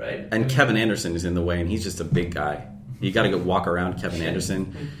 Yeah. Right. And Kevin Anderson is in the way, and he's just a big guy. You got to go walk around Kevin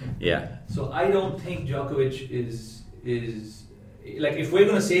Anderson. Yeah. So I don't think Djokovic is like, if we're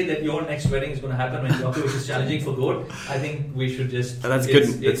going to say that your next wedding is going to happen when Djokovic is challenging for gold, I think we should just. That's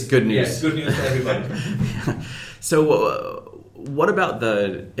good. It's good news. Yeah, it's good news for everybody. So, what about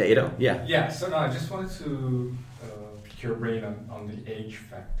the Edo? Yeah. Yeah. So no, I just wanted to pick your brain on the age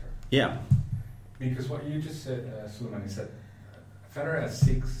factor. Yeah. Because what you just said, Suleiman, is that Federer is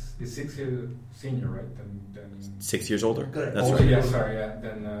 6 years senior, right? Than 6 years older. Correct. That's right. Yeah. Sorry. Yeah.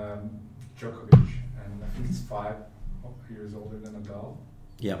 Then Djokovic, and I think it's 5 years older than Nadal.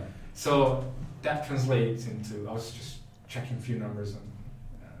 Yeah. So that translates into, I was just checking a few numbers on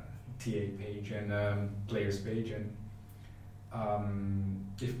TA page and players page, and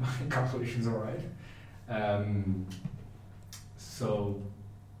if my calculations are right, so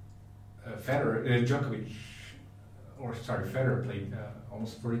Federer played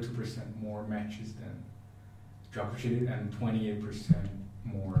almost 42% more matches than Djokovic did, and 28%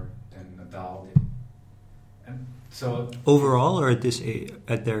 more than Nadal did. And so overall, or at this age,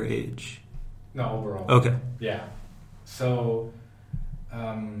 at their age? No, overall. Okay. Yeah. So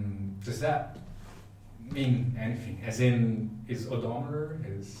does that mean anything? As in, is odometer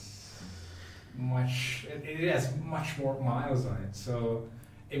it has much more miles on it, so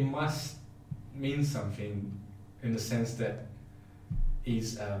it must mean something in the sense that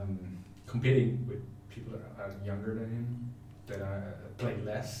he's competing with people that are younger than him, that play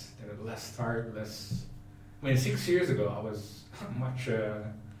less, that are less tired, less. I mean, 6 years ago, I was much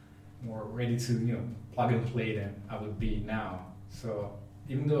more ready to, plug and play than I would be now. So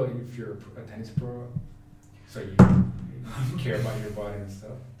even though if you're a tennis pro, so you care about your body and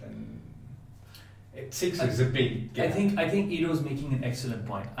stuff, then 6 is a big gap. I think Ido's making an excellent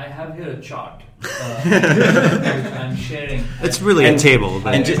point. I have here a chart which I'm sharing. It's really a table.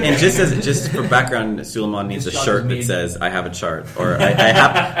 But just for background, Suleiman needs a shirt that says "I have a chart" or I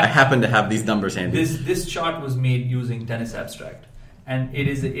happen to have these numbers handy. This chart was made using Tennis Abstract, and it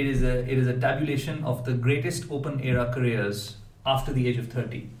is a tabulation of the greatest open era careers after the age of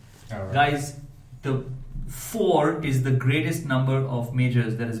 30. Right. Guys, the 4 is the greatest number of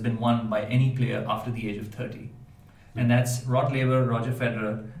majors that has been won by any player after the age of 30. And that's Rod Laver, Roger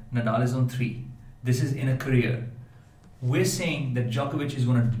Federer, Nadal is on 3. This is in a career. We're saying that Djokovic is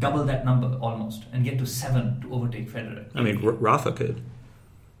going to double that number almost and get to 7 to overtake Federer. I mean, Rafa could.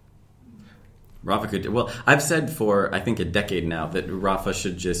 Rafa could. Well, I've said for I think a decade now that Rafa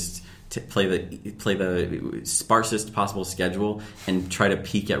should just play the sparsest possible schedule and try to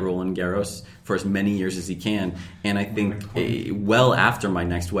peak at Roland Garros for as many years as he can. And I think well after my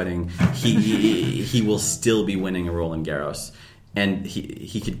next wedding, he will still be winning a Roland Garros, and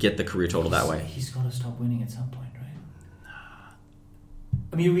he could get the career total that way. He's got to stop winning at some point, right?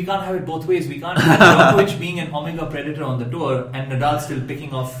 I mean, we can't have it both ways. We can't have Djokovic being an Omega Predator on the tour and Nadal still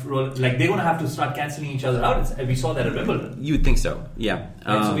picking off. Like, they're going to have to start cancelling each other out. We saw that at Wimbledon. You would think so, yeah.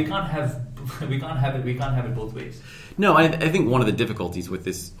 Right, so we can't have it both ways. No, I think one of the difficulties with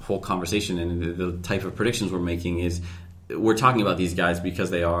this whole conversation and the type of predictions we're making is we're talking about these guys because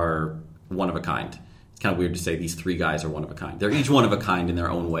they are one of a kind. It's kind of weird to say these 3 guys are one of a kind. They're each one of a kind in their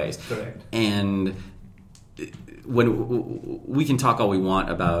own ways. Correct. And when we can talk all we want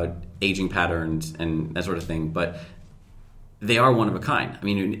about aging patterns and that sort of thing, but they are one of a kind. I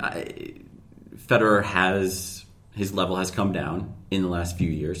mean, Federer his level has come down in the last few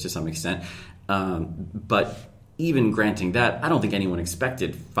years to some extent, but even granting that, I don't think anyone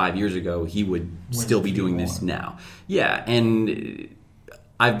expected 5 years ago he would still be doing this now. Yeah, and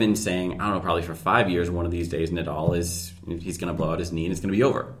I've been saying, I don't know, probably for 5 years, one of these days Nadal he's going to blow out his knee and it's going to be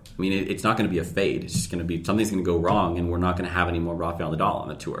over. I mean, it's not going to be a fade. It's just going to be, something's going to go wrong and we're not going to have any more Rafael Nadal on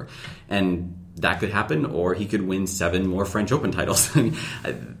the tour. And that could happen, or he could win 7 more French Open titles. I mean,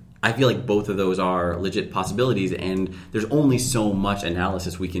 I feel like both of those are legit possibilities, and there's only so much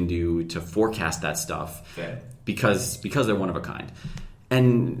analysis we can do to forecast that stuff. Fair. Because they're one of a kind.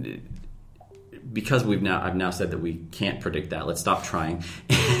 And because I've now said that we can't predict that, let's stop trying.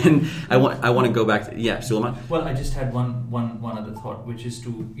 And I want to go back to Suleiman. Well, I just had one other thought, which is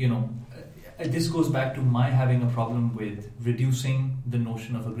to this goes back to my having a problem with reducing the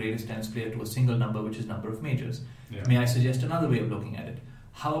notion of a greatest tennis player to a single number, which is number of majors. Yeah. May I suggest another way of looking at it?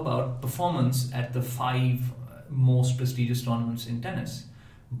 How about performance at the 5 most prestigious tournaments in tennis?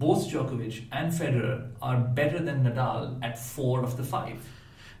 Both Djokovic and Federer are better than Nadal at 4 of the 5.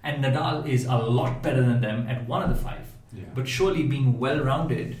 And Nadal is a lot better than them at 1 of the 5. Yeah. But surely being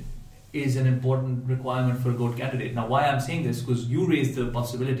well-rounded is an important requirement for a GOAT candidate. Now, why I'm saying this, because you raised the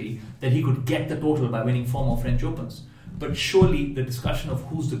possibility that he could get the total by winning 4 more French Opens. But surely the discussion of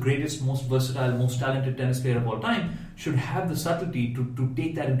who's the greatest, most versatile, most talented tennis player of all time should have the subtlety to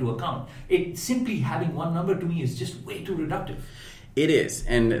take that into account. Simply having one number to me is just way too reductive. It is,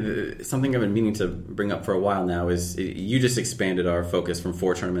 and something I've been meaning to bring up for a while now is you just expanded our focus from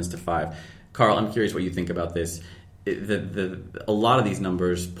 4 tournaments to 5. Carl, I'm curious what you think about this. A lot of these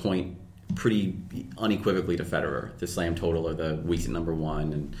numbers point pretty unequivocally to Federer, the slam total or the weeks at number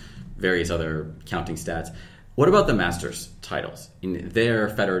 1 and various other counting stats. What about the Masters titles? There,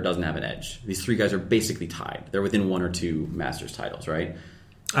 Federer doesn't have an edge. These 3 guys are basically tied. They're within 1 or 2 Masters titles, right?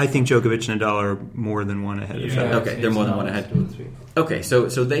 I think Djokovic and Nadal are more than 1 ahead of Federer. Okay, they're more than 1 ahead. 2 or 3. Okay, so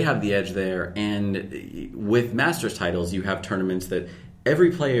they have the edge there. And with Masters titles, you have tournaments that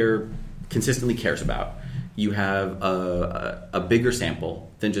every player consistently cares about. You have a bigger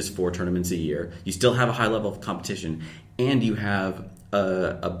sample than just 4 tournaments a year. You still have a high level of competition. And you have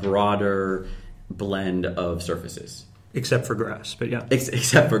a broader blend of surfaces. Except for grass, but yeah.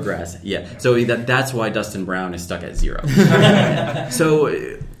 Except for grass, yeah. So that's why Dustin Brown is stuck at 0.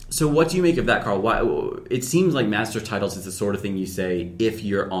 So what do you make of that, Carl? Why, it seems like Masters titles is the sort of thing you say if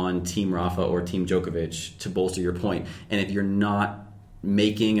you're on Team Rafa or Team Djokovic to bolster your point. And if you're not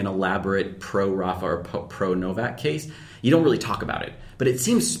making an elaborate pro-Rafa or pro-Novak case, you don't really talk about it. But it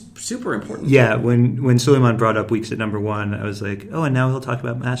seems super important. Yeah, when Suleiman brought up weeks at number 1, I was like, oh, and now he'll talk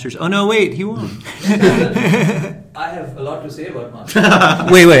about Masters. Oh, no, wait, he won't. I have a lot to say about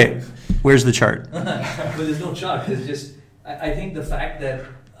Masters. Wait. Where's the chart? Well, there's no chart. It's just, I think the fact that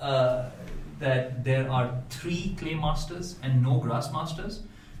there are 3 clay masters and no grass masters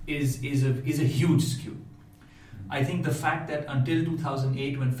is a huge skew. I think the fact that until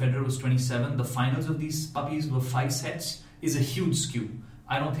 2008, when Federer was 27, the finals of these puppies were 5 sets is a huge skew.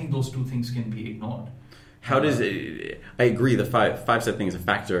 I don't think those two things can be ignored. How does it? I agree. The five set thing is a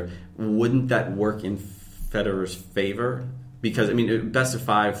factor. Wouldn't that work in Federer's favor? Because I mean, best of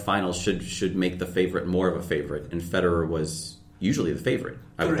 5 finals should make the favorite more of a favorite, and Federer was usually the favorite.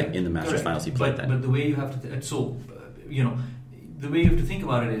 I would think in the Masters finals he played that. But the way you have to the way you have to think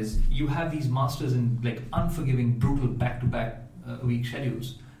about it is you have these Masters in like unforgiving, brutal back-to-back week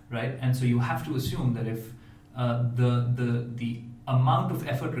schedules, right? And so you have to assume that if the amount of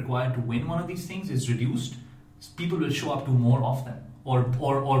effort required to win one of these things is reduced, people will show up to more often,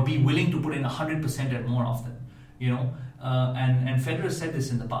 or be willing to put in 100% at more often, you know. And Federer said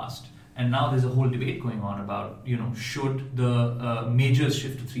this in the past, and now there's a whole debate going on about, you know, should the majors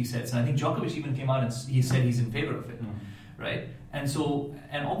shift to 3 sets? And I think Djokovic even came out and he said he's in favor of it, right? And so,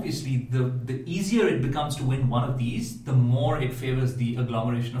 and obviously, the easier it becomes to win one of these, the more it favors the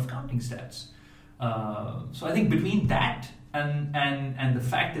agglomeration of counting stats. So I think between that and the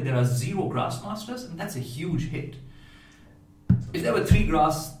fact that there are 0 grass masters, and that's a huge hit. If there were 3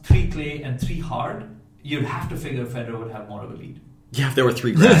 grass, 3 clay, and 3 hard, you'd have to figure Federer would have more of a lead. Yeah, if there were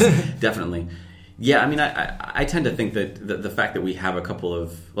 3 grass, definitely. Yeah, I mean, I tend to think that the fact that we have a couple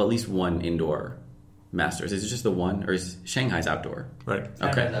of, well, at least one indoor Masters, is it just the one, or is Shanghai's outdoor? Right.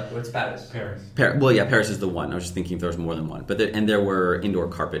 Okay. It's Paris. Well, yeah, Paris is the one. I was just thinking if there was more than one, but there were indoor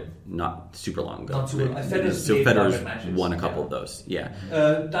carpet not super long ago. So Federer's won a couple of those. Yeah.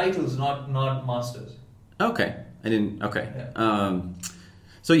 Titles, not Masters. Okay, I didn't. Okay. Yeah.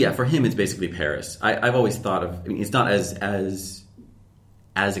 So yeah, for him, it's basically Paris. I've always thought of. I mean, it's not as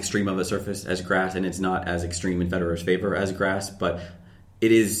extreme of a surface as grass, and it's not as extreme in Federer's favor as grass, but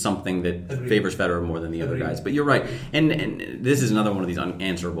it is something that favors Federer more than the other guys. But you're right, and this is another one of these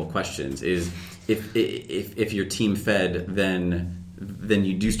unanswerable questions: is if your team fed, then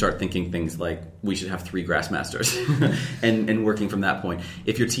you do start thinking things like we should have 3 grass masters, and working from that point.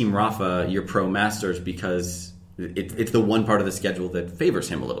 If your team Rafa, you're pro Masters because it's the one part of the schedule that favors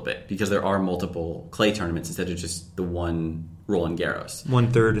him a little bit because there are multiple clay tournaments instead of just the one Roland Garros.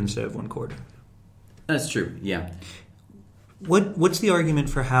 1/3 instead of 1/4. That's true. Yeah. What's the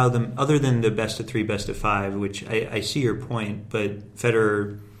argument for how other than the best of 3, best of 5, which I see your point, but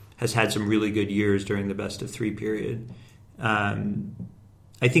Federer has had some really good years during the best of 3 period.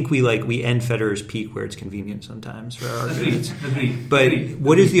 I think we end Federer's peak where it's convenient sometimes for our arguments. Agreed. But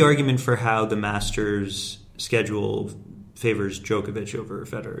what is the argument for how the Masters schedule favors Djokovic over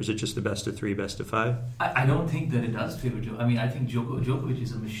Federer? Is it just the best of 3, best of 5? I don't think that it does favor Djokovic. I mean, I think Djokovic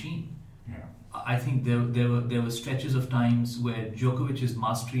is a machine. I think there were stretches of times where Djokovic's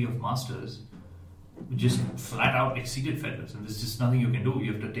mastery of Masters just flat out exceeded Federer's, and there's just nothing you can do.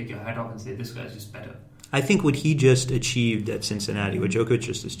 You have to take your hat off and say this guy's just better. I think what he just achieved at Cincinnati, what Djokovic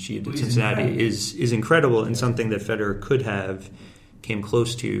just achieved at Cincinnati, is incredible and something that Federer could have came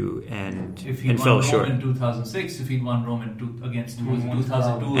close to and fell short. In 2006, if he'd won Rome against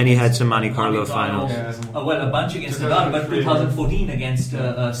 2002, and he had some Monte Carlo finals. A bunch against Nadal, but 2014 against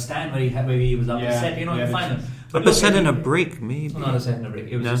Stan, where he was up a set, in the final. But a set and a break, maybe. Not a set and a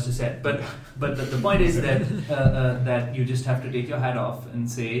break. It was just a set. But the point is that that you just have to take your hat off and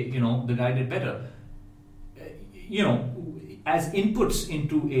say, the guy did better. As inputs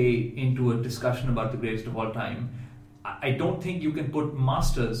into a discussion about the greatest of all time, I don't think you can put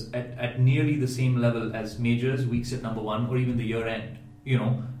Masters at nearly the same level as majors, weeks at number 1, or even the year end.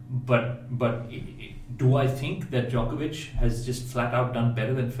 But do I think that Djokovic has just flat out done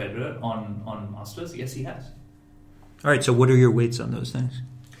better than Federer on Masters? Yes, he has. All right. So what are your weights on those things?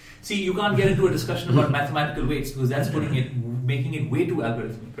 See, you can't get into a discussion about mathematical weights because that's making it way too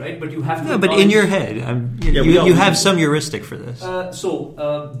algorithmic, right? But you have to. No, but in your head, you have some heuristic for this.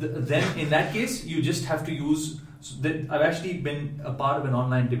 Then in that case, you just have to use. I've actually been a part of an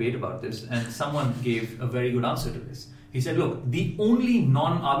online debate about this, and someone gave a very good answer to this. He said, "Look, the only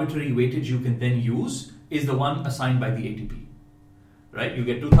non-arbitrary weightage you can then use is the one assigned by the ATP. Right? You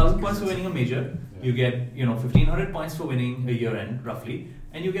get 2,000 points for winning a major, you get 1,500 points for winning a year end, roughly,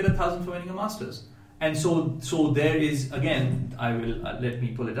 and you get 1,000 for winning a Masters." And so there is, again, let me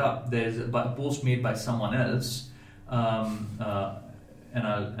pull it up. There's a post made by someone else, and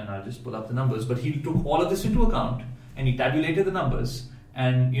I'll just pull up the numbers. But he took all of this into account and he tabulated the numbers,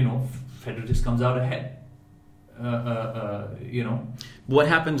 and Federer just comes out ahead. What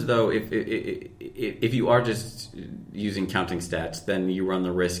happens though if you are just using counting stats? Then you run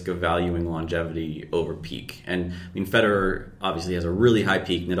the risk of valuing longevity over peak. And I mean, Federer obviously has a really high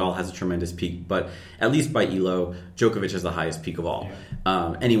peak. Nadal has a tremendous peak, but at least by ELO, Djokovic has the highest peak of all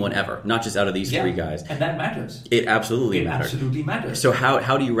anyone ever. Not just out of these 3 guys. And that matters. It absolutely matters. Absolutely matters. So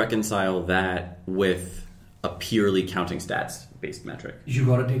how do you reconcile that with a purely counting stats based metric. You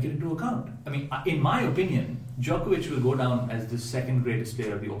got to take it into account. I mean, in my opinion, Djokovic will go down as the second greatest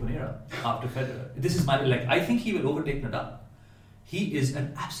player of the Open era after Federer. This is I think he will overtake Nadal. He is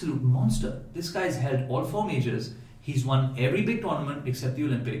an absolute monster. This guy's held all 4 majors. He's won every big tournament except the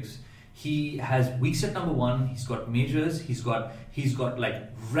Olympics. He has weeks at number 1. He's got majors. He's got like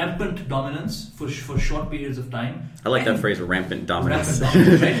rampant dominance for short periods of time. I like that phrase, rampant dominance.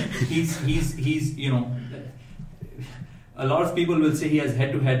 Rampant dominance, right? He's a lot of people will say he has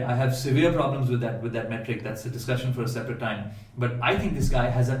head-to-head. I have severe problems with that metric. That's a discussion for a separate time. But I think this guy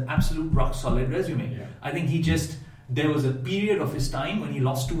has an absolute rock-solid resume. Yeah. I think there was a period of his time when he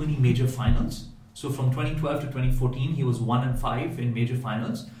lost too many major finals. So from 2012 to 2014, he was 1-5 in major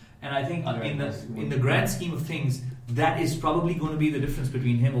finals. And I think in the grand scheme of things, that is probably going to be the difference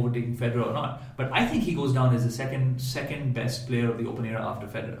between him overtaking Federer or not. But I think he goes down as the second best player of the Open era after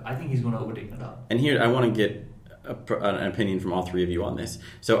Federer. I think he's going to overtake Nadal. And here, I want to get an opinion from all 3 of you on this.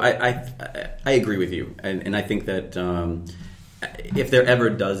 So I agree with you, and I think that if there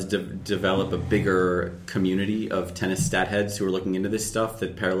ever does develop a bigger community of tennis stat heads who are looking into this stuff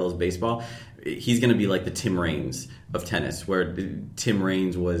that parallels baseball, he's going to be like the Tim Raines of tennis, where Tim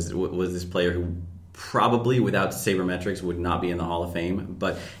Raines was this player who probably without sabermetrics would not be in the Hall of Fame,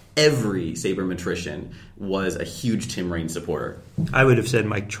 but every sabermetrician was a huge Tim Raines supporter. I would have said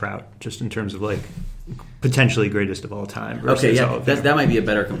Mike Trout, just in terms of potentially greatest of all time. Okay, yeah, that might be a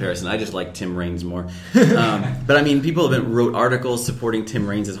better comparison. I just like Tim Raines more. But I mean, people have wrote articles supporting Tim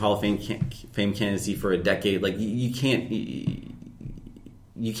Raines' Hall of Fame candidacy for a decade. Like you can't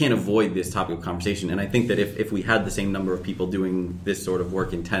avoid this topic of conversation. And I think that if we had the same number of people doing this sort of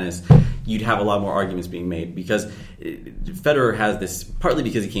work in tennis, you'd have a lot more arguments being made, because Federer has this, partly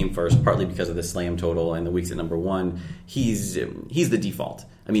because he came first, partly because of the slam total and the weeks at number 1. He's the default.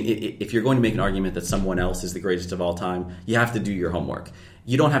 I mean, if you're going to make an argument that someone else is the greatest of all time, you have to do your homework.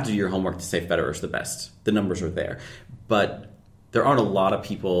 You don't have to do your homework to say Federer's the best. The numbers are there. But there aren't a lot of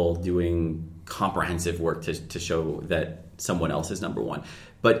people doing comprehensive work to show that someone else is number 1.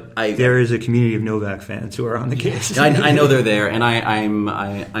 But there is a community of Novak fans who are on the case. I know they're there, and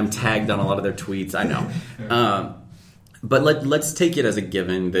I'm tagged on a lot of their tweets. I know. But let's take it as a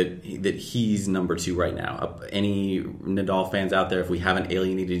given that he's number 2 right now. Any Nadal fans out there, if we haven't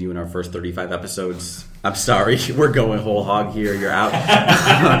alienated you in our first 35 episodes, I'm sorry. We're going whole hog here. You're out.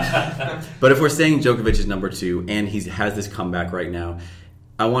 But if we're saying Djokovic is number 2 and he has this comeback right now,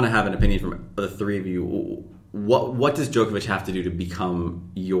 I want to have an opinion from the 3 of you. What does Djokovic have to do to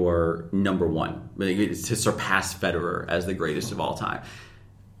become your number 1? To surpass Federer as the greatest of all time?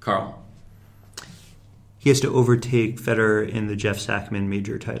 Carl? He has to overtake Federer in the Jeff Sackman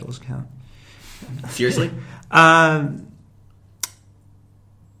major titles count. Seriously? I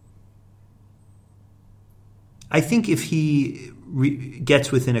think if he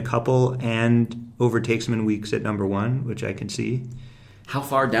gets within a couple and overtakes him in weeks at number 1, which I can see. How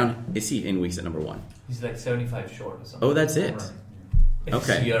far down is he in weeks at number 1? He's like 75 short or something. Oh, that's it? It's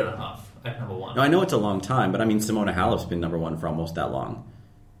okay. a year and a half at number 1. No, I know it's a long time, but I mean, Simona Halep's been number 1 for almost that long.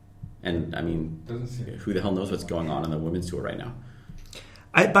 And I mean, who the hell knows what's going on in the women's tour right now?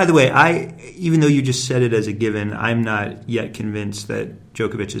 By the way, even though you just said it as a given, I'm not yet convinced that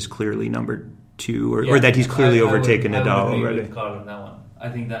Djokovic is clearly number 2, or that he's clearly overtaken Nadal already. I would agree with Carl on that one. I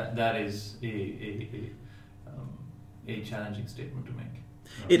think that is a challenging statement to make.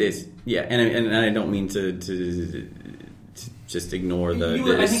 It is, yeah, and I don't mean to just ignore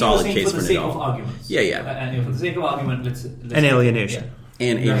the solid case for the Nadal. sake of arguments. Yeah. And for the sake of argument, let's an alienation. Yeah.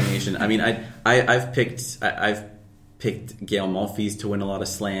 And alienation. I mean, I've picked Gail Monfils to win a lot of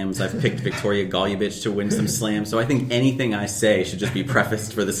slams. I've picked Victoria Golubic to win some slams. So I think anything I say should just be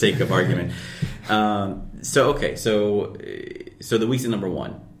prefaced for the sake of argument. So the weeks at number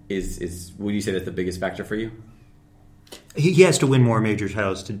 1 is would you say that's the biggest factor for you? He has to win more major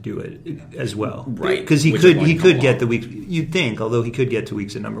titles to do it as well, right? Because he could get the weeks. You'd think, although he could get to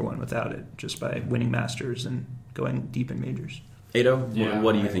weeks at number 1 without it, just by winning Masters and going deep in majors. Ado,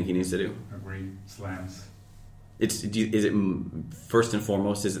 what do you think he needs to do? Agree, slams. Is it first and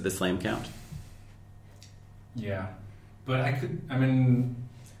foremost? Is it the slam count? Yeah, but I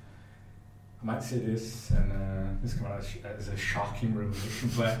might say this, and this comes out as a shocking revelation,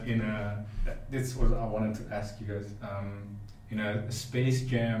 but this was I wanted to ask you guys. In a Space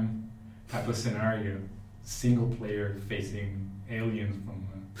Jam type of scenario, single player facing aliens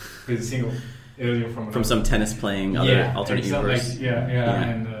from some tennis playing alternate universe.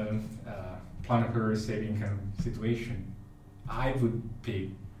 And Planet Earth saving kind of situation. I would pick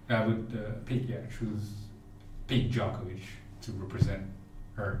Djokovic to represent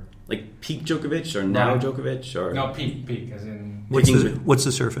her. Like peak Djokovic or now Djokovic or no peak as in what's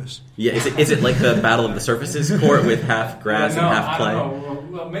the surface? Yeah, is it like the battle of the surfaces court with half grass and half clay? I don't know.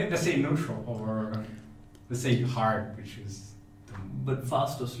 Well, let's say neutral or let's say hard, which is. But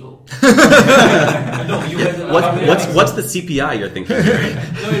fast or slow? What's the CPI you're thinking? No,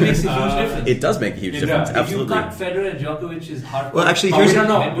 it makes a huge difference. It does make a huge difference. Absolutely. If you cut Federer and Djokovic is hard. Well, actually, here's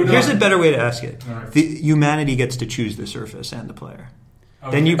a better way to ask it. Right. Humanity gets to choose the surface and the player.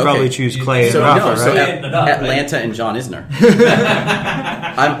 Okay. Then you probably choose Clay and Rafa, right? Atlanta and John Isner.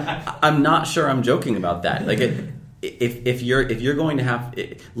 I'm not sure I'm joking about that. Like if you're going to have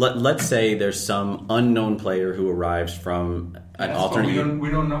let's say there's some unknown player who arrives from an alternate we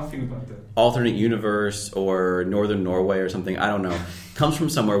know nothing about that alternate universe or northern Norway or something, I don't know, comes from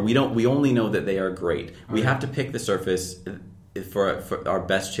somewhere we only know that they are great. We have to pick the surface for our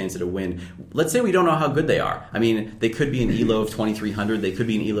best chance at a win. Let's say we don't know how good they are. I mean, they could be an ELO of 2300, they could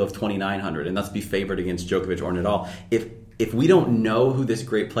be an ELO of 2900, and thus be favored against Djokovic or Nadal. If we don't know who this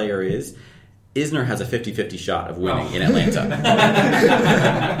great player is, Isner has a 50-50 shot of winning in Atlanta.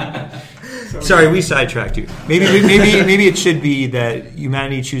 Sorry, we sidetracked you. Maybe it should be that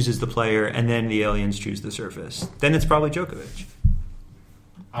humanity chooses the player and then the aliens choose the surface. Then it's probably Djokovic.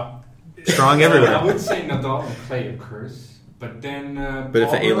 Strong everywhere. I would say Nadal and Clay occurs, but then. But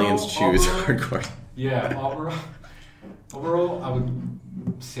if the aliens choose hardcore. Yeah, overall, I would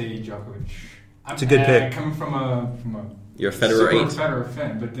say Djokovic. It's a good pick. Coming from a you're a Federer 8. Federer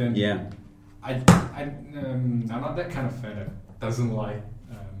fan, but then yeah. I'm not that kind of fan that doesn't like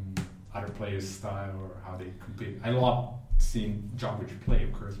other players' style or how they compete. I love seeing Djokovic play,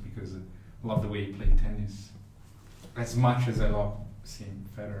 of course, because I love the way he played tennis as much as I love seeing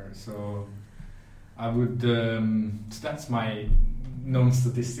Federer. So I would. So that's my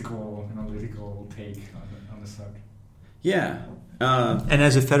non-statistical, analytical take on the subject. Yeah. And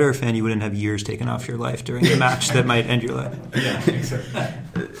as a Federer fan, you wouldn't have years taken off your life during a match that might end your life. Yeah,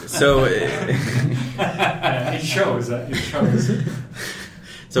 exactly. So it shows.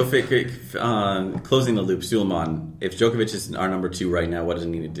 So, closing the loop, Suleiman, if Djokovic is our number 2 right now, what does he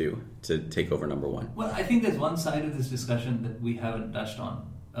need to do to take over number 1? Well, I think there's one side of this discussion that we haven't touched on.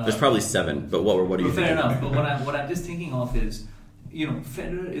 There's probably 7, but what do you think? Fair enough, but what I'm just thinking of is,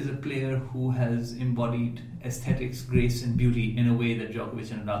 Federer is a player who has embodied aesthetics, grace, and beauty in a way that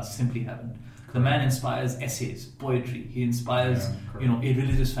Djokovic and Nadal simply haven't. The man inspires essays, poetry. He inspires, a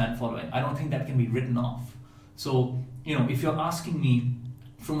religious fan following. I don't think that can be written off. So, if you're asking me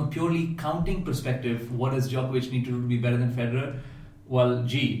from a purely counting perspective, what does Djokovic need to do to be better than Federer? Well,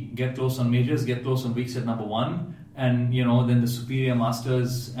 get close on majors, get close on weeks at number 1, and then the superior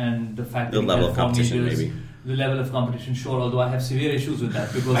masters and the fact that the level of competition majors, maybe. The level of competition, sure, although I have severe issues with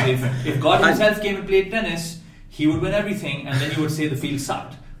that, because if God himself came and played tennis, he would win everything, and then you would say the field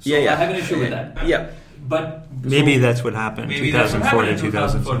sucked. So I have an issue with that. Yeah. But maybe that's what happened in 2004 to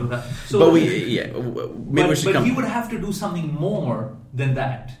 2007. So, but he would have to do something more than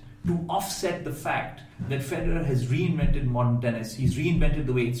that to offset the fact that Federer has reinvented modern tennis. He's reinvented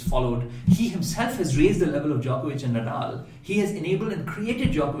the way it's followed. He himself has raised the level of Djokovic and Nadal. He has enabled and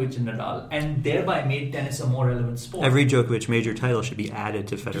created Djokovic and Nadal, and thereby made tennis a more relevant sport. Every Djokovic major title should be added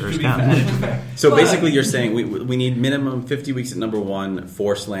to Federer's count. So basically you're saying we need minimum 50 weeks at number 1,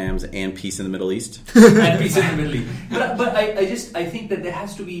 4 slams, and peace in the Middle East? And peace in the Middle East. But I think that there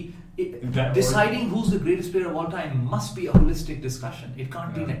has to be... deciding who's the greatest player of all time must be a holistic discussion. It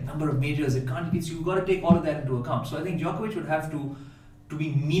can't be like number of majors. You've got to take all of that into account. So I think Djokovic would have to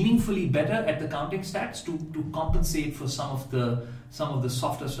be meaningfully better at the counting stats to compensate for some of the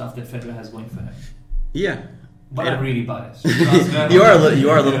softer stuff that Federer has going for him. Yeah, but I'm really biased. You are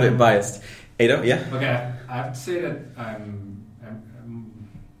a little bit biased. Ado, yeah. Okay, I have to say that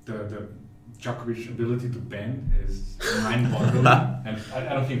the Djokovic's ability to bend is mind-boggling, and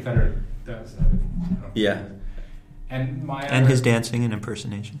I don't think Federer does. Yeah. And his dancing and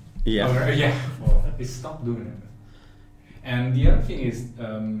impersonation. Yeah. Well, he stopped doing it. And the other thing is,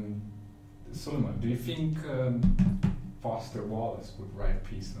 Suleiman, do you think Foster Wallace would write a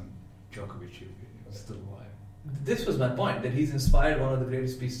piece on Djokovic if he was still alive? This was my point, that he's inspired one of the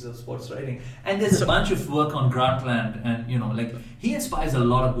greatest pieces of sports writing. And there's a bunch of work on Grantland, and he inspires a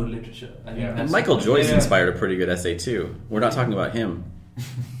lot of good literature. And Michael Joyce inspired a pretty good essay too. We're not talking about him.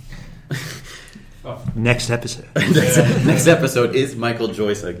 Next episode. Next episode is Michael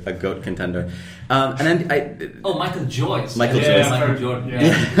Joyce, a GOAT contender. And then Michael Joyce. Michael Joyce. Michael Jordan.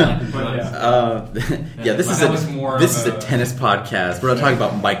 This is a tennis podcast. We're not talking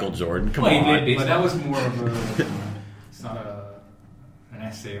about Michael Jordan. Come on. But that was more of it's not an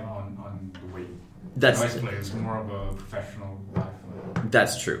essay on the way Joyce plays. It's more of a professional life.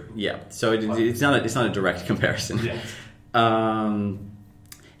 That's true. Yeah. So it's not a direct comparison. Yeah.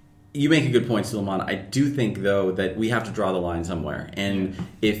 You make a good point, Suleiman. I do think, though, that we have to draw the line somewhere. And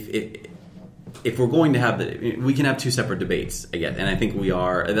if we're going to have we can have two separate debates, again, and I think we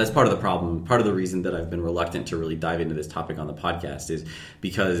are. That's part of the problem. Part of the reason that I've been reluctant to really dive into this topic on the podcast is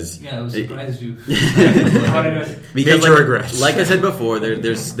because I was surprised you. Because like I said before,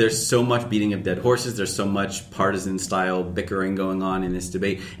 there's so much beating of dead horses. There's so much partisan style bickering going on in this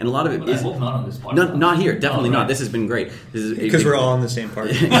debate, and a lot of it is. I hope not on this podcast. Not here. Definitely not. This has been great. Because we're all in the same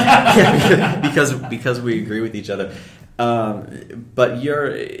party. because we agree with each other. But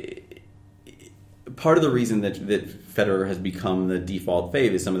part of the reason that Federer has become the default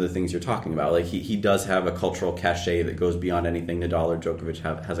fave is some of the things you're talking about. Like he does have a cultural cachet that goes beyond anything Nadal or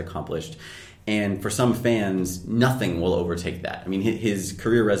Djokovic has accomplished. And for some fans, nothing will overtake that. I mean, his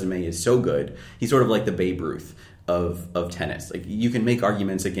career resume is so good. He's sort of like the Babe Ruth of tennis. Like you can make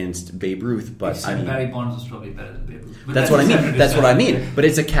arguments against Babe Ruth, but Barry Bonds is probably better than Babe Ruth. But that's what I mean. That's what I mean. But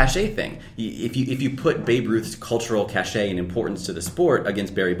it's a cachet thing. If you put Babe Ruth's cultural cachet and importance to the sport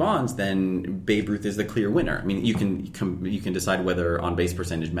against Barry Bonds, then Babe Ruth is the clear winner. I mean, you can decide whether on base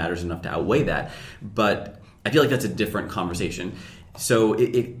percentage matters enough to outweigh that, but I feel like that's a different conversation. So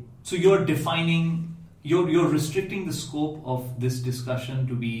So you're defining, you're restricting the scope of this discussion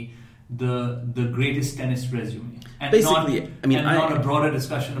to be the greatest tennis resume, and basically, not a broader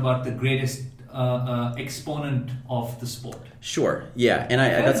discussion about the greatest exponent of the sport. Sure, yeah, and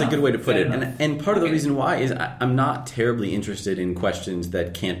that's a good way to put it. And part of the reason why is I'm not terribly interested in questions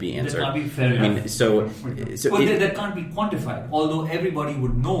that can't be answered. That can't be fair enough. That can't be quantified. Although everybody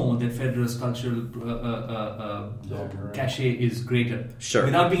would know that Federer's cultural cachet is greater. Sure.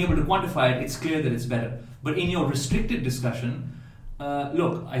 Without being able to quantify it, it's clear that it's better. But in your restricted discussion,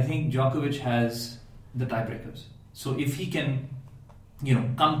 look, I think Djokovic has the tiebreakers. So if he can,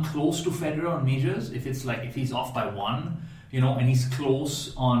 come close to Federer on majors, if he's off by one, and he's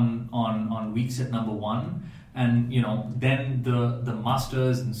close on weeks at number one, and then the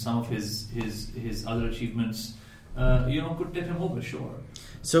Masters and some of his other achievements, could tip him over, sure.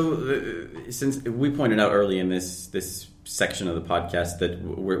 So since we pointed out early in this section of the podcast that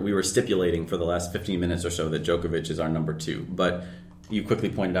we were stipulating for the last 15 minutes or so that Djokovic is our number two, but you quickly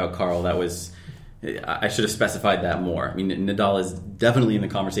pointed out, Carl, I should have specified that more. I mean, Nadal is definitely in the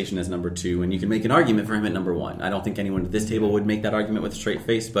conversation as number two, and you can make an argument for him at number one. I don't think anyone at this table would make that argument with a straight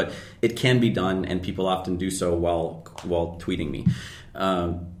face, but it can be done, and people often do so while tweeting me.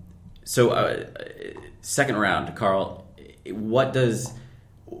 Second round, Carl,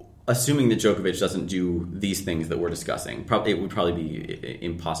 assuming that Djokovic doesn't do these things that we're discussing, it would probably be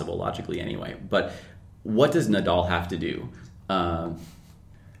impossible logically anyway, but what does Nadal have to do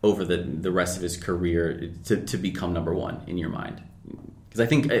over the rest of his career to become number one in your mind? Because I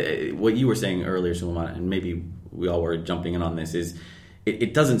think what you were saying earlier, Suleiman, and maybe we all were jumping in on this, is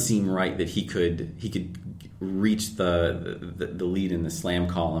it doesn't seem right that he could reach the lead in the slam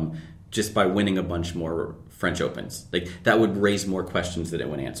column just by winning a bunch more French Opens. Like that would raise more questions than it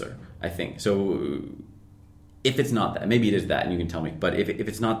would answer, I think. So if it's not that, maybe it is that, and you can tell me. But if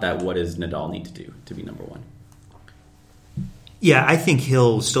it's not that, what does Nadal need to do to be number one? Yeah, I think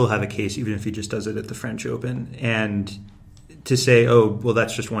he'll still have a case even if he just does it at the French Open. And to say,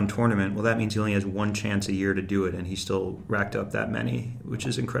 that's just one tournament, well, that means he only has one chance a year to do it, and he still racked up that many, which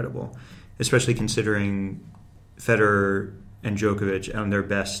is incredible, especially considering Federer and Djokovic on their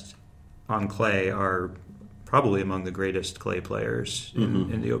best on clay are probably among the greatest clay players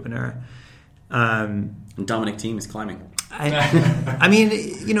in the Open era. And Dominic Thiem is climbing. I mean,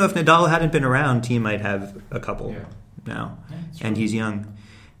 if Nadal hadn't been around, Thiem might have a couple. Yeah. Now, and he's young.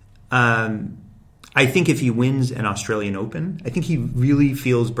 I think if he wins an Australian Open, I think he really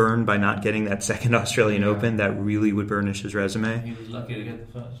feels burned by not getting that second Australian Open. That really would burnish his resume. He was lucky to get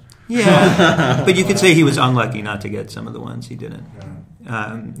the first. Yeah, but you could say he was unlucky not to get some of the ones he didn't,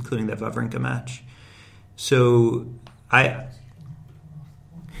 including that Wawrinka match. So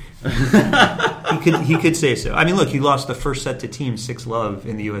he could say so. I mean, look, he lost the first set to Thiem 6-love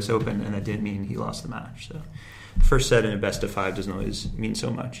in the U.S. Open, and that didn't mean he lost the match. So first set in a best of 5 doesn't always mean so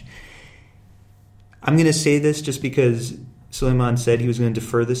much. I'm going to say this just because Suleiman said he was going to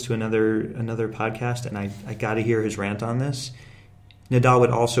defer this to another podcast, and I got to hear his rant on this. Nadal would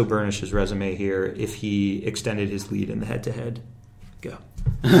also burnish his resume here if he extended his lead in the head-to-head. Go.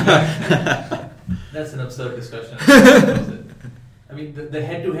 That's an absurd discussion. I mean, the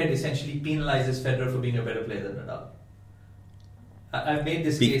head-to-head essentially penalizes Federer for being a better player than Nadal. I've made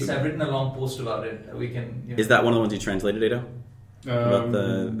this case. I've written a long post about it. We can. Is that one of the ones you translated, Ado?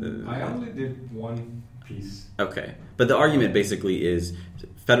 I only did one piece. Okay. But the argument basically is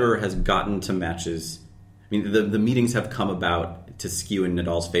Federer has gotten to matches. I mean, the meetings have come about to skew in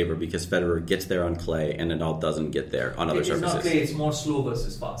Nadal's favor because Federer gets there on clay and Nadal doesn't get there on other surfaces. It's not clay, it's more slow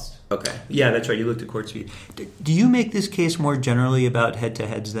versus fast. Okay. Yeah, that's right. You looked at court speed. Do you make this case more generally about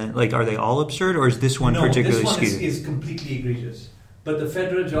head-to-heads then? Like, are they all absurd, or is this one particularly skewed? This one is completely egregious. But the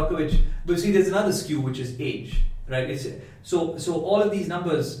Federer, Djokovic... But see, there's another skew, which is age, right? So all of these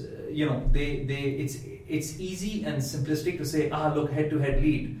numbers, it's easy and simplistic to say, look, head-to-head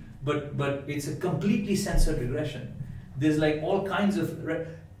lead. But it's a completely censored regression. There's like all kinds of...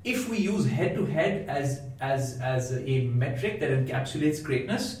 If we use head-to-head as a metric that encapsulates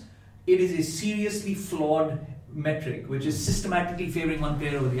greatness, it is a seriously flawed metric, which is systematically favoring one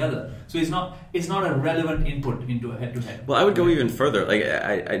player over the other. So it's not a relevant input into a head-to-head. Well, I would go even further. Like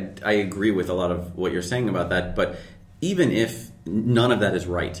I agree with a lot of what you're saying about that, but even if none of that is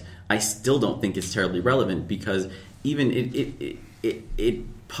right, I still don't think it's terribly relevant because even it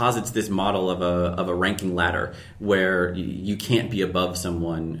posits this model of a ranking ladder where you can't be above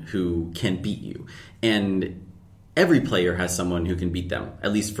someone who can beat you. And every player has someone who can beat them,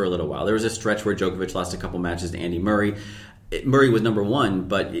 at least for a little while. There was a stretch where Djokovic lost a couple matches to Andy Murray. Murray was number one,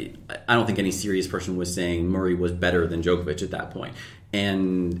 but I don't think any serious person was saying Murray was better than Djokovic at that point.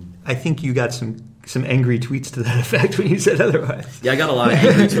 And I think you got some angry tweets to that effect when you said otherwise. Yeah, I got a lot of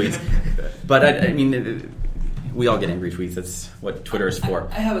angry tweets. But I mean... We all get angry tweets. That's what Twitter is for.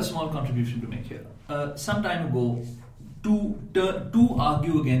 I have a small contribution to make here. Some time ago, to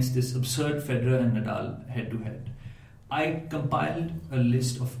argue against this absurd Federer and Nadal head-to-head, I compiled a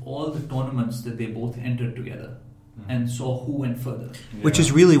list of all the tournaments that they both entered together and saw who went further. Yeah. Which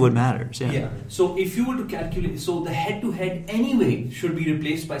is really what matters. Yeah. So if you were to calculate... So the head-to-head anyway should be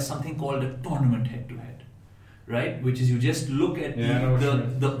replaced by something called a tournament head-to-head, right? Which is you just look at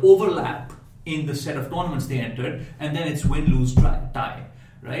the overlap in the set of tournaments they entered, and then it's win, lose, tie,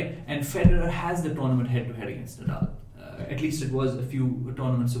 right? And Federer has the tournament head-to-head against Nadal. At least it was a few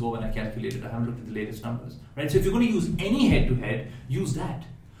tournaments ago when I calculated. I haven't looked at the latest numbers, right? So if you're going to use any head-to-head, use that.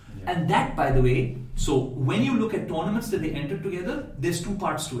 Yeah. And that, by the way, so when you look at tournaments that they entered together, there's two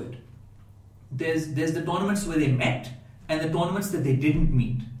parts to it. There's the tournaments where they met and the tournaments that they didn't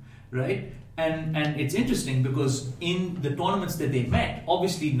meet, right? And it's interesting because in the tournaments that they met,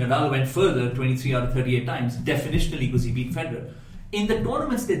 obviously Nadal went further 23 out of 38 times, definitionally because he beat Federer. In the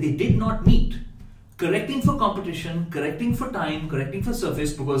tournaments that they did not meet, correcting for competition, correcting for time, correcting for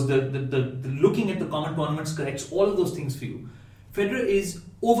surface, because the looking at the common tournaments corrects all of those things for you. Federer is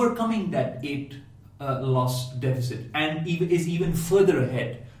overcoming that 8 loss deficit and is even further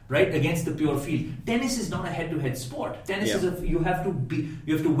ahead, right, against the pure field. Tennis is not a head-to-head sport. Tennis is you have to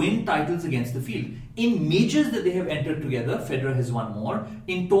win titles against the field. In majors that they have entered together, Federer has won more.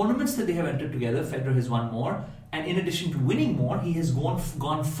 In tournaments that they have entered together, Federer has won more. And in addition to winning more, he has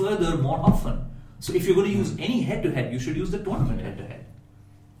gone further more often. So if you're going to use any head-to-head, you should use the tournament head-to-head.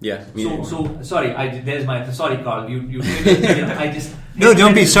 Yeah. So sorry. Sorry, Carl. You I just. No,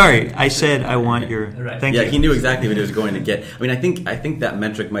 don't be sorry. I said I want your. Right. Thank you. Yeah, he knew exactly what he was going to get. I mean, I think that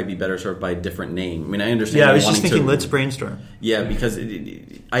metric might be better served by a different name. I mean, I understand. Yeah, I was just thinking. Let's brainstorm. Yeah, because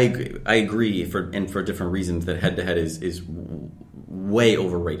I agree for different reasons that head-to-head is way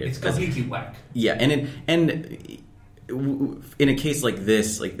overrated. It's completely whack. Yeah, and in a case like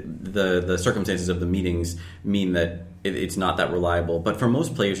this, like the circumstances of the meetings mean that it's not that reliable. But for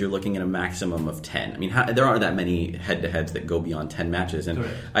most players, you're looking at a maximum of 10. I mean, there aren't that many head-to-heads that go beyond 10 matches. And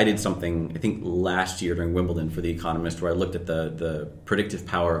correct. I did something, I think, last year during Wimbledon for The Economist, where I looked at the predictive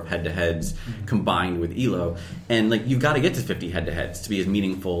power of head-to-heads combined with ELO. And like, you've got to get to 50 head-to-heads to be as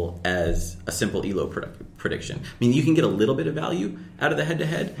meaningful as a simple ELO prediction. I mean, you can get a little bit of value out of the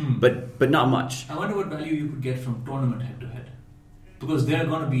head-to-head, but not much. I wonder what value you could get from tournament head-to-head, because there are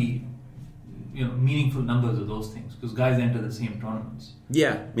going to be meaningful numbers of those things because guys enter the same tournaments.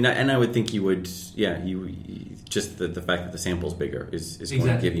 Yeah, I mean, and I would think you would. Yeah, you just the fact that the sample's bigger is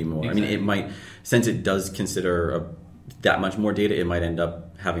going to give you more. Exactly. I mean, it might, since it does consider that much more data, it might end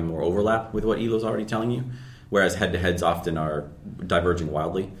up having more overlap with what ELO's already telling you. Whereas head-to-heads often are diverging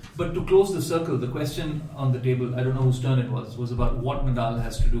wildly. But to close the circle, the question on the table, I don't know whose turn it was about what Nadal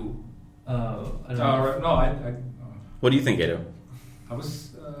has to do. What do you think, Edo?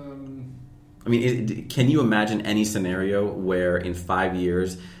 I mean, can you imagine any scenario where in 5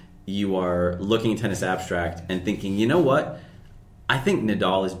 years you are looking at Tennis Abstract and thinking, you know what? I think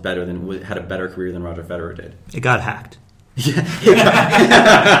Nadal is had a better career than Roger Federer did. It got hacked.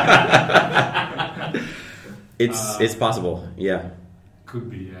 It's possible, yeah.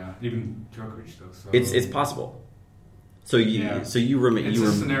 Could be, yeah. Even Djokovic, though. So it's possible. So you It's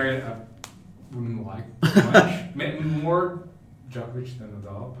a scenario. wouldn't like much. More Djokovic than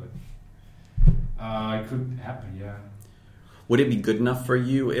Nadal, but it could happen, yeah. Would it be good enough for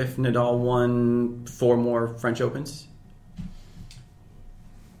you if Nadal won 4 more French Opens?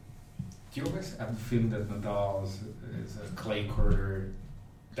 Do you always have the feeling that Nadal is a clay courter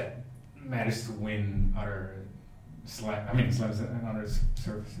that managed to win other slams and other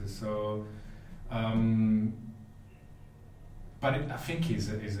surfaces? So, but I think he's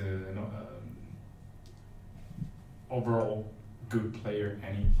an overall good player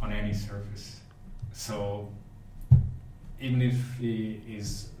on any surface. So even if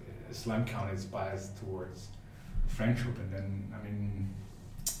his slam count is biased towards French Open, then I mean.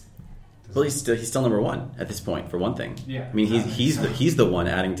 Well, he's still number 1 at this point, for one thing. Yeah. I mean, he's the one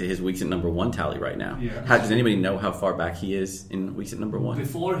adding to his weeks at number 1 tally right now. Yeah. Does anybody know how far back he is in weeks at number 1?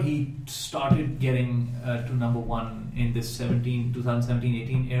 Before he started getting to number 1 in this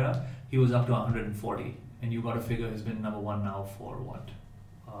 2017-18 era, he was up to 140, and you got to figure he's been number 1 now for what,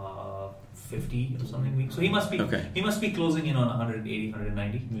 50 or something weeks. So he must be closing in on 180,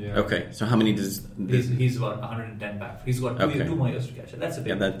 190. Yeah. Okay. So how many does he's about 110 back. He's got 2 more years to catch it. That's a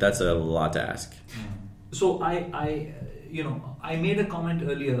big. Yeah, that's a lot to ask. So I made a comment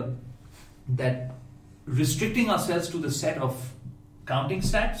earlier that restricting ourselves to the set of counting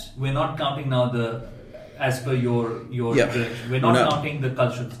stats, we're not counting now as per your direction. We're not counting the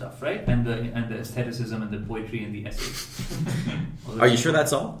cultural stuff, right? And the aestheticism and the poetry and the essays. Are you sure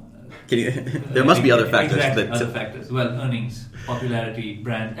that's all? There must be other factors. Exactly, other factors. Well, earnings, popularity,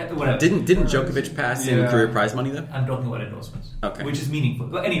 brand, whatever. Didn't Djokovic pass in career prize money though? I'm talking about endorsements, okay, which is meaningful.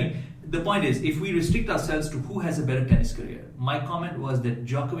 But anyway, the point is, if we restrict ourselves to who has a better tennis career, my comment was that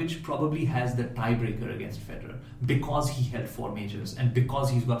Djokovic probably has the tiebreaker against Federer because he held 4 majors and because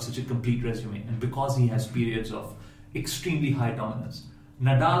he's got such a complete resume and because he has periods of extremely high dominance.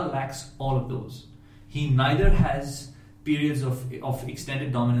 Nadal lacks all of those. He neither has periods of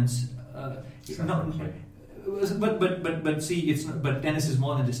extended dominance. But see, but tennis is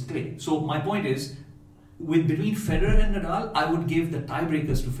more than just clay. So my point is, between Federer and Nadal, I would give the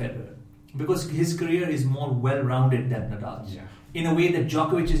tiebreakers to Federer because his career is more well-rounded than Nadal's. Yeah. In a way that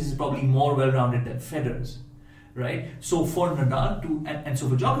Djokovic's is probably more well-rounded than Federer's, right? So for Nadal and so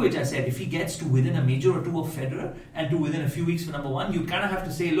for Djokovic, I said if he gets to within a major or 2 of Federer and to within a few weeks for number 1, you kind of have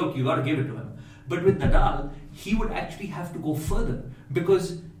to say, look, you got to give it to him. But with Nadal, he would actually have to go further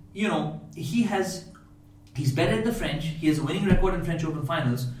because he's better at the French. He has a winning record in French Open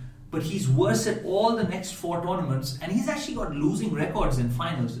finals, but he's worse at all the next 4 tournaments, and he's actually got losing records in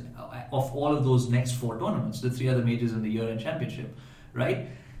finals of all of those next 4 tournaments, the 3 other majors and the year-end championship, right?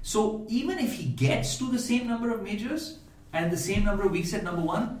 So even if he gets to the same number of majors and the same number of weeks at number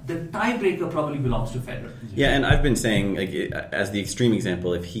 1, the tiebreaker probably belongs to Federer. Yeah, and I've been saying, as the extreme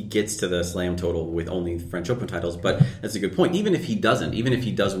example, if he gets to the slam total with only French Open titles, but that's a good point. Even if he does win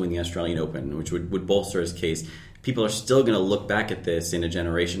the Australian Open, which would bolster his case, people are still going to look back at this in a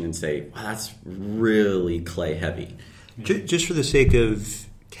generation and say, wow, that's really clay heavy. Just for the sake of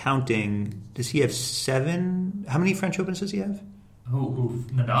counting, does he have 7? How many French Opens does he have? Who?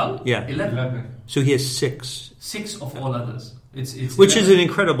 Nadal? Yeah. 11. So he has 6. 6 of all others. Which is an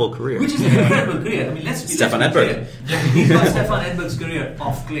incredible career. Which is an incredible career. I mean, let's be Edberg. He's got Stefan Edberg's career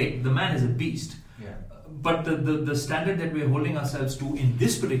off clay. The man is a beast. Yeah. But the standard that we're holding ourselves to in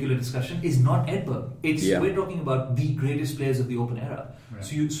this particular discussion is not Edberg. We're talking about the greatest players of the Open era. Right.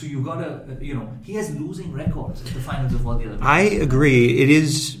 So you gotta, he has losing records at the finals of all the other players. I agree. It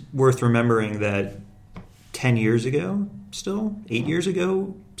is worth remembering that 10 years ago, 8 years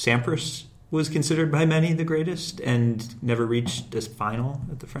ago, Sampras was considered by many the greatest and never reached a final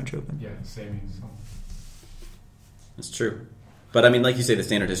at the French Open. Yeah, same. So. That's true. But I mean, like you say, the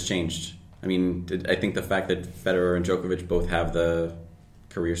standard has changed. I mean, I think the fact that Federer and Djokovic both have the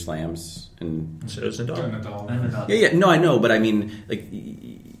career slams and so does Nadal. Yeah. No, I know, but I mean, like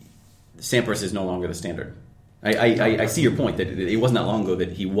Sampras is no longer the standard. I see your point that it wasn't that long ago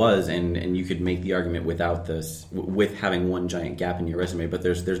that he was, and you could make the argument without this, with having one giant gap in your resume. But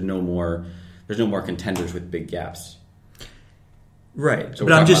there's no more contenders with big gaps. Right, so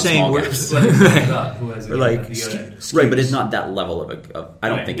but I'm just saying right, but it's not that level of I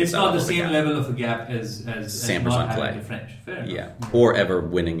don't think it's not the same level of a gap as Sampras on clay. The French. Fair enough. Or ever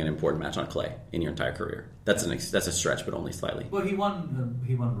winning an important match on clay in your entire career. That's a stretch, but only slightly. Well, he won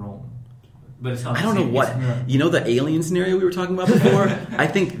Rome. But it's not I don't know what the alien scenario we were talking about before. I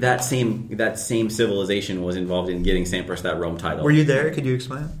think that same civilization was involved in getting Sampras that Rome title. Were you there? Could you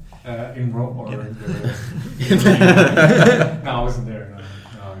explain? In Rome or no, I wasn't there.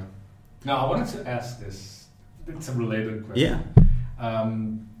 No, I wanted to ask this. It's a related question. Yeah.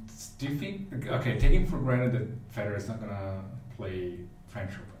 Do you think? Okay, taking for granted that Federer is not gonna play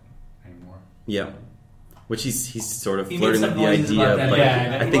French Open anymore. Yeah. Which he's sort of flirting with the idea, but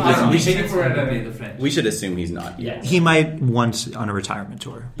I think we should assume he's not. Yeah. He might once on a retirement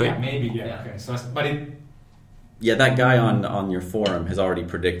tour. But maybe. Yeah. Okay. So, but that guy on your forum has already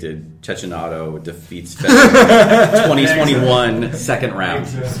predicted Cecchinato defeats Federer 2021 second round.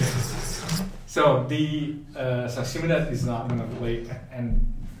 Exactly. So Similat is not going to play, and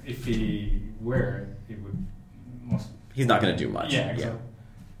if he were, he would most. He's not going to do much. Yeah. Exactly.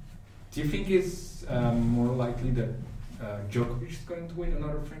 Do you think it's more likely that Djokovic is going to win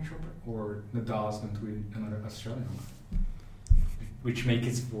another French Open, or Nadal is going to win another Australian Open, which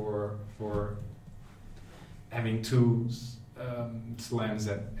makes it for having two slams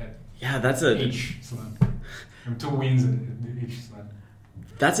at that's each slam, and 2 wins at each slam.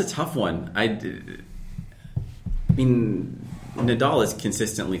 That's a tough one. I mean, Nadal is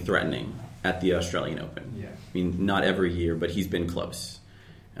consistently threatening at the Australian Open. Yeah. I mean, not every year, but he's been close.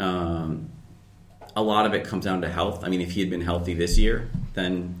 A lot of it comes down to health. I mean, if he had been healthy this year,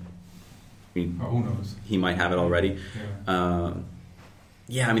 then who knows? He might have it already.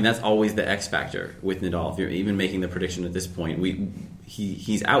 Yeah. I mean, that's always the X factor with Nadal. If you're even making the prediction at this point,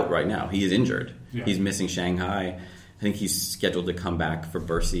 he's out right now. He is injured. Yeah. He's missing Shanghai. I think he's scheduled to come back for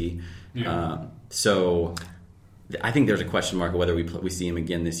Bercy. Yeah. So I think there's a question mark of whether we see him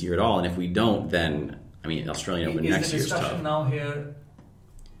again this year at all. And if we don't, then, I mean, Australian Open next year is tough. Is the discussion now here,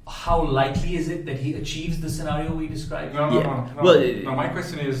 how likely is it that he achieves the scenario we described? No. Well, my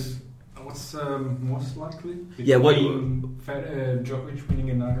question is, what's most likely? Djokovic winning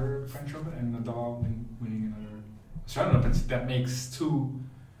another French Open and Nadal winning another Australian Open? That makes 2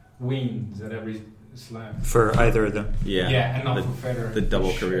 wins at every slam for either of them. Yeah, and not for Federer. The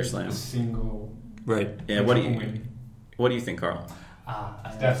double career slam. The single. Right. Yeah. What do you think, Carl? I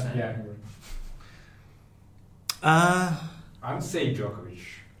would say Djokovic.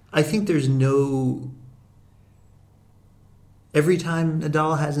 I think there's no. Every time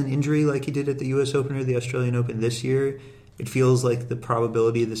Nadal has an injury like he did at the U.S. Open or the Australian Open this year, it feels like the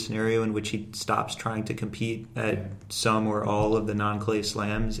probability of the scenario in which he stops trying to compete at some or all of the non-clay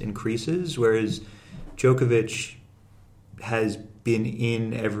slams increases, whereas Djokovic has been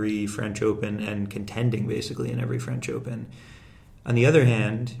in every French Open and contending basically in every French Open. On the other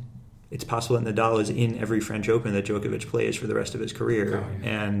hand, it's possible that Nadal is in every French Open that Djokovic plays for the rest of his career,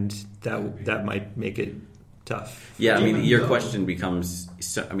 and that might make it tough. Yeah, I mean, your question becomes.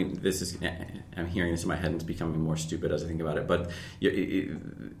 I mean, I'm hearing this in my head, and it's becoming more stupid as I think about it. But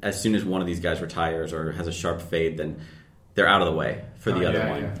as soon as one of these guys retires or has a sharp fade, then they're out of the way for the other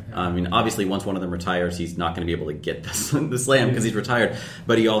one. Yeah. I mean, obviously, once one of them retires, he's not going to be able to get the slam because he's retired.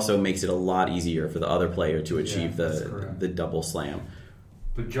 But he also makes it a lot easier for the other player to achieve the double slam.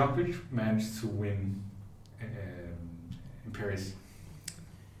 But Djokovic managed to win in Paris,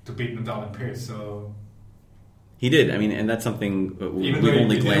 to beat Nadal in Paris. So he did. I mean, and that's something we've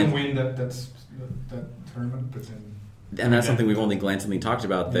only glanced. Didn't win that tournament, but then. And that's something we've only glancingly talked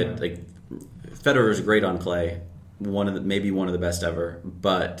about. That like Federer is great on clay, maybe one of the best ever,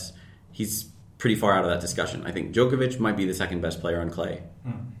 but he's pretty far out of that discussion. I think Djokovic might be the second best player on clay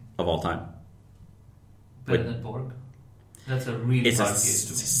of all time. Better than Borg. That's a really hard case.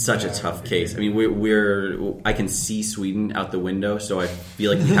 It's such a tough case. I mean, I can see Sweden out the window, so I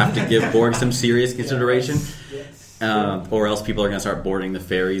feel like we have to give Borg some serious consideration. Yes. Or else people are going to start boarding the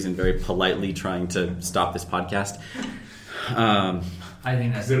ferries and very politely trying to stop this podcast. I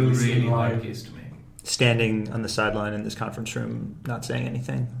think that's a really hard case to make. Standing on the sideline in this conference room, not saying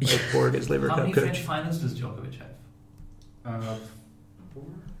anything. Like Borg as Laver Cup coach. How many French finals does Djokovic have? 4?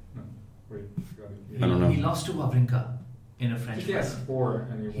 No, wait, I forgot it. I don't know. He lost to Wawrinka in a French final. Yes, 4.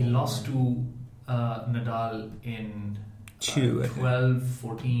 And he lost to Nadal in 12,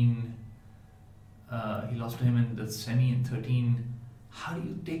 14. He lost to him in the semi in 13. How do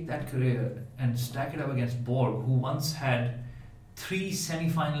you take that career and stack it up against Borg, who once had 3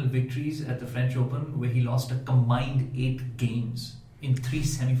 semi-final victories at the French Open where he lost a combined 8 games in 3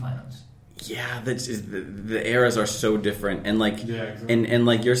 semi-finals? Yeah, the eras are so different, and like, exactly. and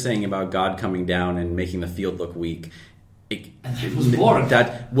like you're saying about God coming down and making the field look weak. And it was Borg.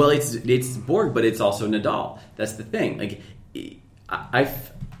 It's Borg, but it's also Nadal. That's the thing. Like,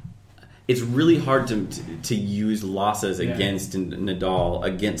 it's really hard to use losses against Nadal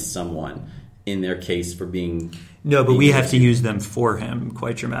against someone in their case for being. No, but we have to use them for him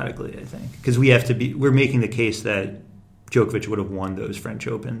quite dramatically, I think, because we're making the case that Djokovic would have won those French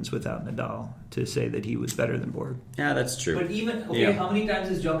Opens without Nadal to say that he was better than Borg. Yeah, that's true. But how many times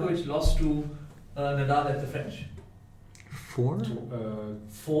has Djokovic lost to Nadal at the French? 4?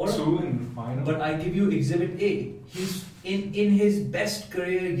 4. 2 in the final. But I give you Exhibit A. He's in his best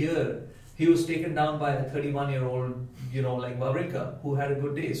career year. He was taken down by a 31-year-old, like Wawrinka, who had a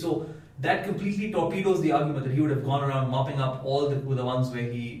good day. So that completely torpedoes the argument that he would have gone around mopping up all the ones where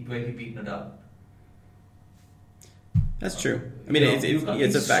he beat Nadal. That's true. I mean,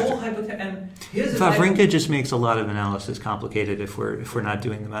 it's a factor. So hypothetical. Wawrinka just makes a lot of analysis complicated if we're not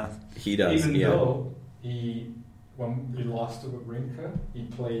doing the math. He does. Even though when he lost to Wawrinka, he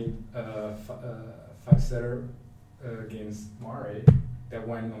played 5-setter against Murray that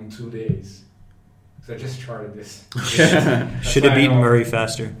went on 2 days. So I just charted this. Should have beaten Murray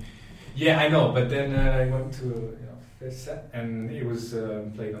faster. Yeah, I know. But then I went to fifth set, and it was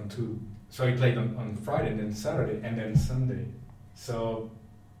played on 2. So he played on Friday, and then Saturday, and then Sunday. So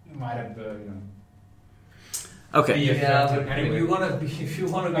might have Okay. Yeah, but anyway. If you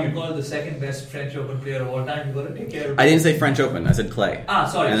want to be called the second best French Open player of all time, you got to take care of it. I didn't say French Open. I said clay.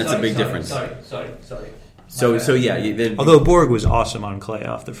 Sorry. And that's a big difference. Sorry. So yeah. Although Borg was awesome on clay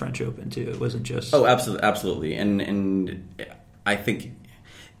off the French Open too. It wasn't just. Oh, absolutely. And I think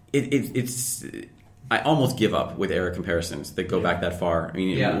it's. I almost give up with era comparisons that go back that far. I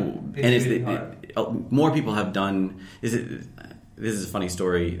mean, it's really hard. More people have done. This is a funny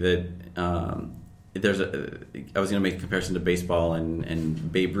story that I was going to make a comparison to baseball and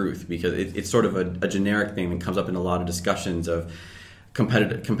Babe Ruth because it's sort of a generic thing that comes up in a lot of discussions of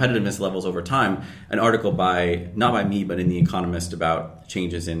competitiveness levels over time. An article not by me but in The Economist about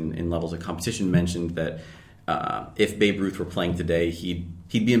changes in levels of competition mentioned that if Babe Ruth were playing today, he'd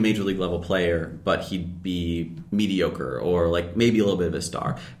be a major league level player, but he'd be mediocre or like maybe a little bit of a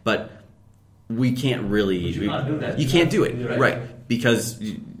star. But we can't really. You can't do that. You can't do it, right? Because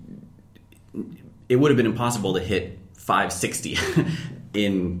it would have been impossible to hit 560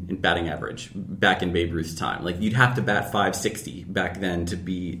 in batting average back in Babe Ruth's time. Like you'd have to bat 560 back then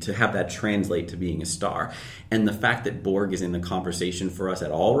to have that translate to being a star. And the fact that Borg is in the conversation for us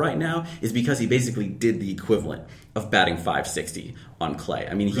at all right now is because he basically did the equivalent of batting 560 on clay.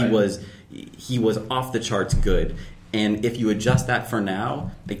 I mean, he was off the charts good. And if you adjust that for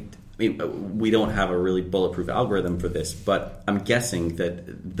now, we don't have a really bulletproof algorithm for this, but I'm guessing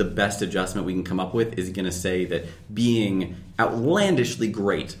that the best adjustment we can come up with is going to say that being outlandishly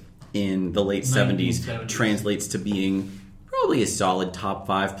great in the late 70s translates to being probably a solid top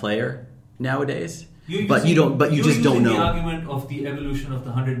 5 player nowadays. You just don't know. The argument of the evolution of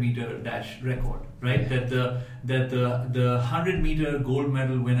the 100-meter dash record, right? That the 100-meter gold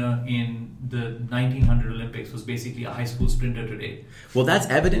medal winner in the 1900 Olympics was basically a high school sprinter today. Well, that's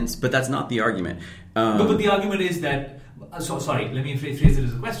evidence, but that's not the argument. But the argument is that. Sorry, let me phrase it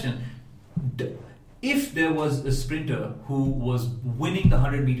as a question. If there was a sprinter who was winning the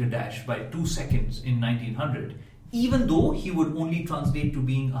 100-meter dash by 2 seconds in 1900. Even though he would only translate to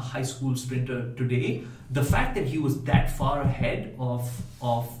being a high school sprinter today, the fact that he was that far ahead of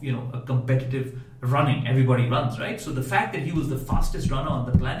a competitive running, everybody runs, right? So the fact that he was the fastest runner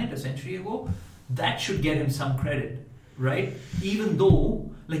on the planet a century ago, that should get him some credit, right? Even though,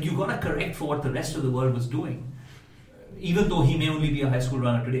 you got to correct for what the rest of the world was doing. Even though he may only be a high school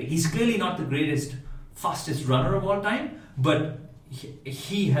runner today. He's clearly not the greatest, fastest runner of all time, but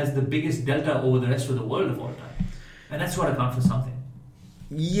he has the biggest delta over the rest of the world of all time. And that's got to count for something.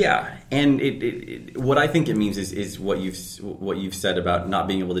 Yeah, and it what I think it means is what you've said about not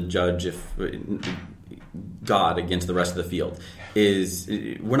being able to judge if God against the rest of the field is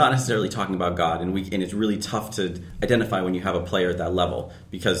we're not necessarily talking about God, and it's really tough to identify when you have a player at that level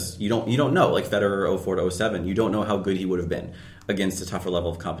because you don't know, like Federer 04 to 07, you don't know how good he would have been against a tougher level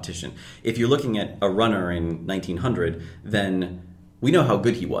of competition. If you're looking at a runner in 1900, then we know how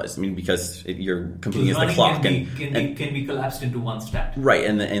good he was. I mean, because you're competing against the clock. Can be collapsed into one stat. Right,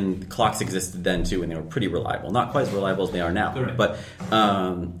 and clocks existed then too, and they were pretty reliable. Not quite as reliable as they are now. Correct.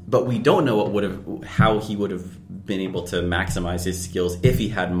 But we don't know how he would have been able to maximize his skills if he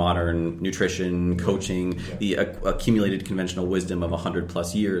had modern nutrition, coaching, the accumulated conventional wisdom of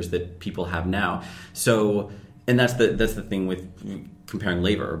 100+ years that people have now. So, and that's the thing with comparing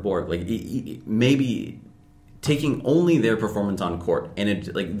Laver or Borg. Maybe taking only their performance on court, and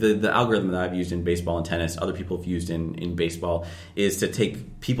the algorithm that I've used in baseball and tennis, other people have used in baseball, is to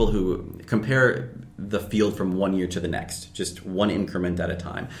take people who compare the field from one year to the next, just one increment at a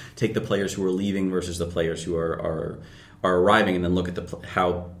time. Take the players who are leaving versus the players who are arriving, and then look at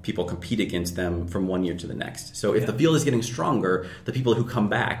how people compete against them from one year to the next. So if the field is getting stronger, the people who come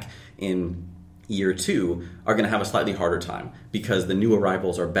back in year 2 are going to have a slightly harder time because the new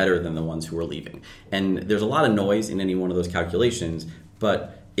arrivals are better than the ones who are leaving. And there's a lot of noise in any one of those calculations,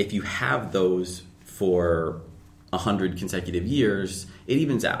 but if you have those for 100 consecutive years, it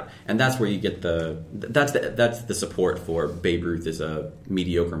evens out, and that's where you get that's the support for Babe Ruth as a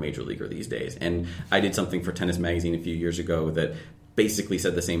mediocre major leaguer these days. And I did something for Tennis Magazine a few years ago that basically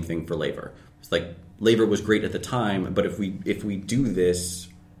said the same thing for Laver. It's like Laver was great at the time, but if we do this,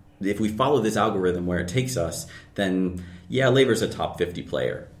 if we follow this algorithm where it takes us, then yeah, Laver's a top 50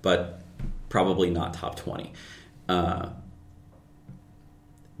 player, but probably not top 20.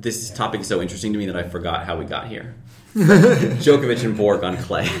 This topic is so interesting to me that I forgot how we got here. Djokovic and Borg on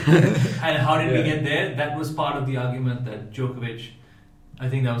clay. And how did we get there? That was part of the argument that Djokovic, I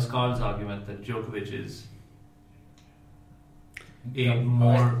think that was Carl's argument, that Djokovic is a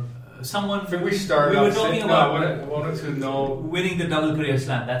more... someone... When we started, we were talking about I wanted to know... winning the double career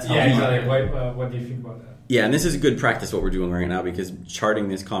slam. That's how exactly. What do you think about that? Yeah, and this is good practice what we're doing right now, because charting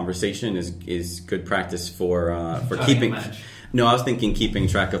this conversation is good practice for keeping... No, I was thinking keeping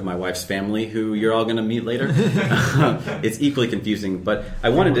track of my wife's family, who you're all going to meet later. It's equally confusing, but I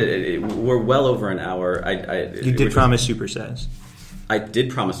wanted to... We're well over an hour. You did promise supersize. I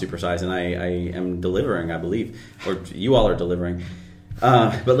did promise supersize, and I am delivering, I believe. Or you all are delivering.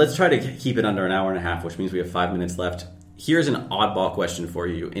 But let's try to keep it under an hour and a half, which means we have 5 minutes left. Here's an oddball question for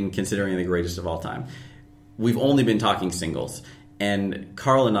you in considering the greatest of all time. We've only been talking singles. And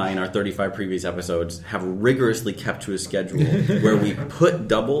Carl and I, in our 35 previous episodes, have rigorously kept to a schedule where we put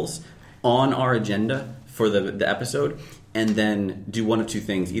doubles on our agenda for the episode and then do one of two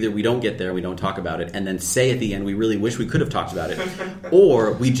things. Either we don't get there, we don't talk about it, and then say at the end we really wish we could have talked about it,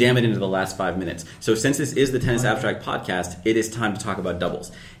 or we jam it into the last 5 minutes. So since this is the Tennis Abstract podcast, it is time to talk about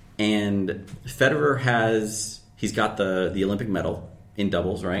doubles. And Federer he's got the Olympic medal in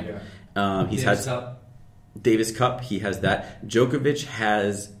doubles, right? Yeah. He's had Davis Cup, he has that. Djokovic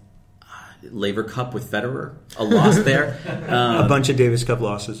has Laver Cup with Federer, a loss there. A bunch of Davis Cup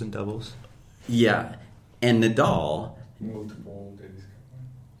losses in doubles. Yeah. And Nadal... Multiple Davis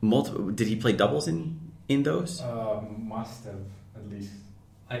Cup. Did he play doubles in those? Must have, at least.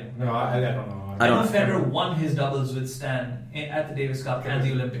 I don't know. I know Federer won his doubles with Stan at the Davis Cup and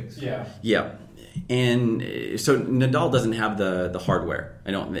the Olympics. Yeah. And so Nadal doesn't have the hardware.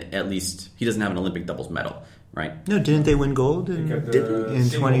 At least he doesn't have an Olympic doubles medal, right? No, didn't they win gold in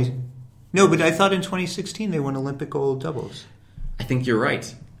 20? No, but I thought in 2016 they won Olympic gold doubles. I think you're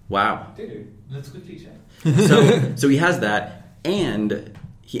right. Wow. Let's quickly check. So he has that, and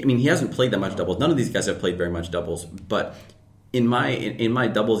he hasn't played that much doubles. None of these guys have played very much doubles, but in my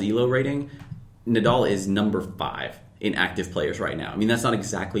doubles ELO rating, Nadal is number 5 in active players right now. I mean, that's not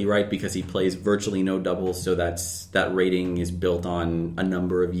exactly right because he plays virtually no doubles, so that rating is built on a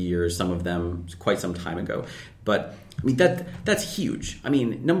number of years, some of them quite some time ago. But I mean, that's huge. I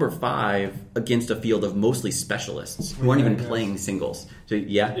mean, number 5 against a field of mostly specialists who aren't even playing singles. So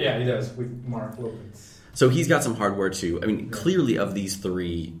yeah, he does with Mark Lopez. So he's got some hardware too. I mean, clearly of these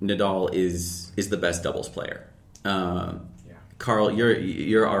 3, Nadal is the best doubles player. Carl,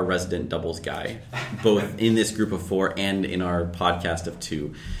 you're our resident doubles guy, both in this group of 4 and in our podcast of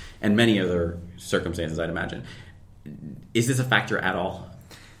 2, and many other circumstances, I'd imagine. Is this a factor at all?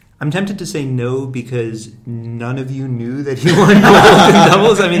 I'm tempted to say no because none of you knew that he won gold in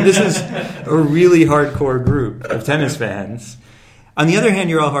doubles. I mean, this is a really hardcore group of tennis fans. On the other hand,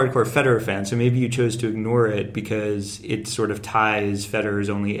 you're all hardcore Federer fans, so maybe you chose to ignore it because it sort of ties Federer's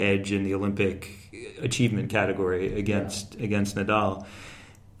only edge in the Olympic achievement category against Nadal.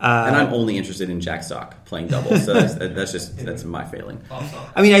 And I'm only interested in Jack Sock playing doubles, so that's my failing.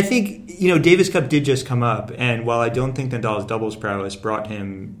 I mean, I think, Davis Cup did just come up, and while I don't think Nadal's doubles prowess brought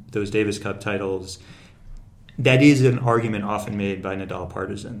him those Davis Cup titles, that is an argument often made by Nadal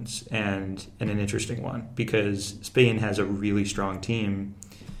partisans, and an interesting one, because Spain has a really strong team.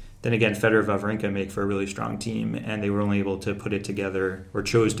 Then again, Federer and Wawrinka make for a really strong team, and they were only able to put it together, or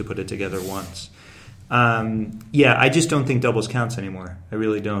chose to put it together once. I just don't think doubles counts anymore. I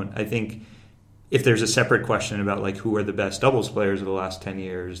really don't. I think if there's a separate question about who are the best doubles players of the last 10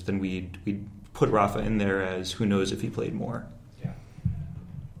 years, then we'd put Rafa in there as who knows if he played more. Yeah,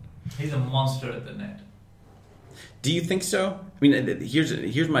 he's a monster at the net. Do you think so? I mean,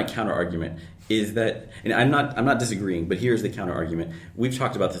 here's my counter argument is that, and I'm not disagreeing, but here's the counter argument. We've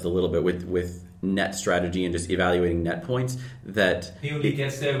talked about this a little bit with net strategy and just evaluating net points. That he only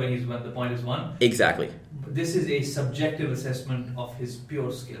gets there when the point is won. Exactly. But this is a subjective assessment of his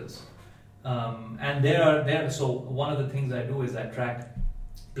pure skills, and there. So one of the things I do is I track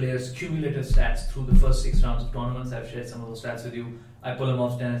players' cumulative stats through the first 6 rounds of tournaments. I've shared some of those stats with you. I pull them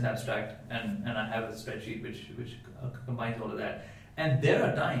off Tennis Abstract, and I have a spreadsheet which combines all of that. And there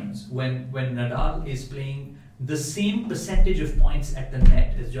are times when Nadal is playing the same percentage of points at the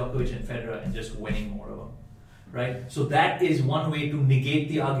net as Djokovic and Federer and just winning more of them. right? So that is one way to negate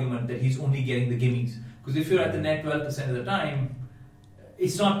the argument that he's only getting the gimmies. Because if you're at the net 12% of the time,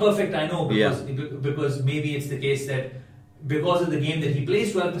 it's not perfect, I know, because maybe it's the case that because of the game that he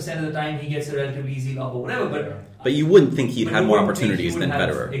plays 12% of the time, he gets a relatively easy lob or whatever. But you wouldn't think he'd have more opportunities than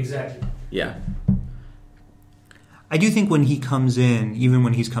Federer. Exactly. Yeah. I do think when he comes in, even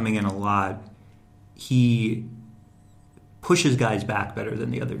when he's coming in a lot, he pushes guys back better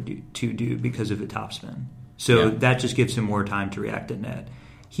than the other two do because of the topspin. So that just gives him more time to react at net.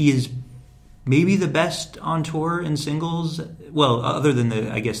 He is maybe the best on tour in singles. Well, other than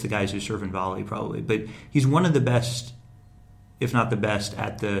the guys who serve and volley probably. But he's one of the best, if not the best,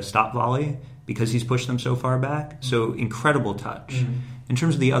 at the stop volley because he's pushed them so far back. So incredible touch. Mm-hmm. In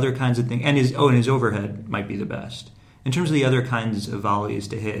terms of the other kinds of things, and his overhead might be the best. In terms of the other kinds of volleys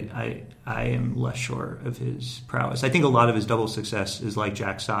to hit, I am less sure of his prowess. I think a lot of his double success is like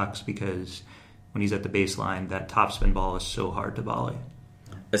Jack Sock's because when he's at the baseline, that topspin ball is so hard to volley.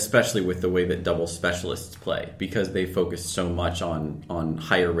 Especially with the way that double specialists play, because they focus so much on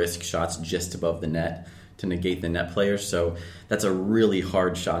higher risk shots just above the net to negate the net players. So that's a really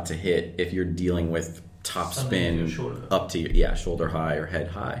hard shot to hit if you're dealing with top spin up to shoulder high or head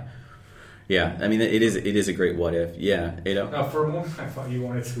high. Yeah, I mean it is a great what if. Yeah, Edo. No, for a moment I thought you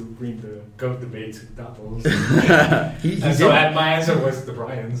wanted to bring the GOAT debate to doubles. So my answer was the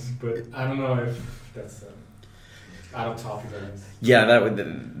Bryans, but I don't know if that's out of topic. Yeah,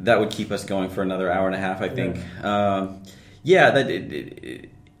 that would keep us going for another hour and a half, I think.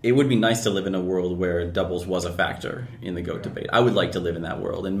 It would be nice to live in a world where doubles was a factor in the GOAT debate. I would like to live in that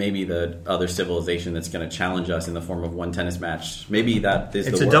world, and maybe the other civilization that's going to challenge us in the form of one tennis match. Maybe that is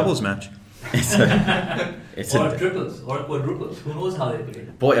the world. It's a doubles match. Or triples or quadruples. Who knows how they play?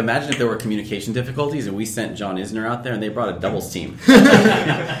 Boy, imagine if there were communication difficulties and we sent John Isner out there and they brought a doubles team.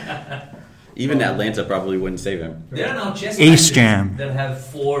 Even Atlanta probably wouldn't save him. There are now chess Ace Jam that have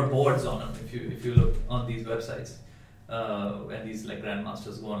 4 boards on them. If you look on these websites, and these like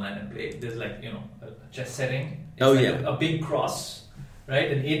grandmasters go online and play, there's like a chess setting. It's a big cross,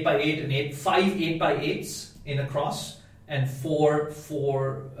 right? An 8x8 and 5 8x8s in a cross. And four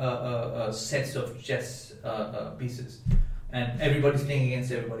sets of chess pieces, and everybody's playing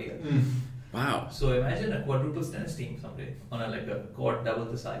against everybody else. Wow! So imagine a quadruples tennis team someday on a court double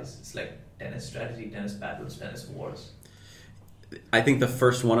the size. It's like tennis strategy, tennis battles, tennis wars. I think the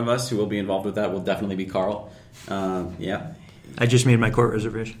first one of us who will be involved with that will definitely be Carl. I just made my court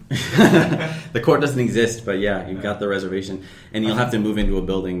reservation. The court doesn't exist, but you've got the reservation, and you'll have to move into a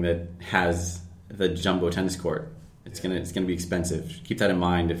building that has the jumbo tennis court. It's gonna be expensive. Keep that in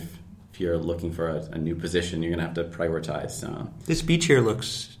mind if you're looking for a new position. You're gonna have to prioritize. This beach here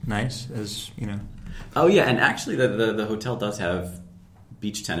looks nice, as you know. Oh yeah, and actually the hotel does have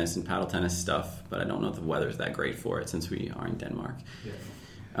beach tennis and paddle tennis stuff, but I don't know if the weather's that great for it since we are in Denmark.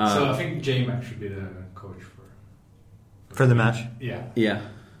 Yeah. So I think J-Mac should be the coach for the match. Yeah. Yeah.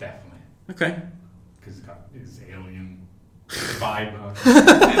 Definitely. Okay. Because it's got his alien vibe.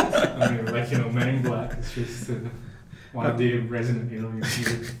 Men in Black. It's just. One of the resident aliens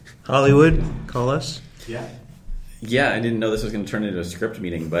here. Hollywood, call us. Yeah, I didn't know this was going to turn into a script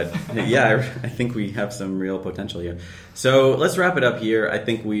meeting, but I think we have some real potential here. So let's wrap it up here. I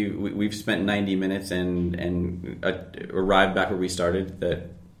think we've spent 90 minutes and arrived back where we started.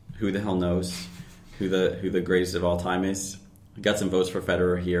 That who the hell knows who the greatest of all time is. We got some votes for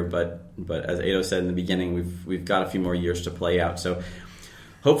Federer here, but as Edo said in the beginning, we've got a few more years to play out. So.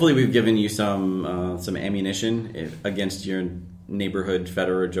 Hopefully we've given you some ammunition against your neighborhood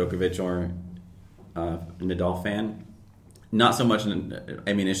Federer, Djokovic, or Nadal fan. Not so much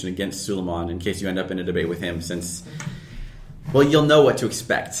ammunition against Suleiman in case you end up in a debate with him, since you'll know what to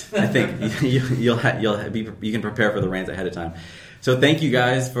expect. I think you can prepare for the rants ahead of time. So thank you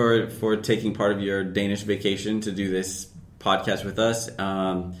guys for taking part of your Danish vacation to do this podcast with us.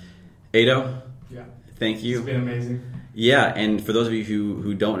 Edo, thank you. It's been amazing. Yeah, and for those of you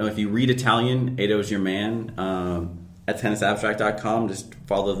who don't know, if you read Italian, Edo's your man. At tennisabstract.com, just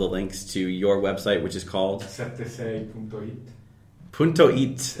follow the links to your website, which is called .it.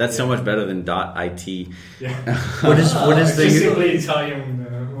 That's so much better than .it. Yeah. What is the simply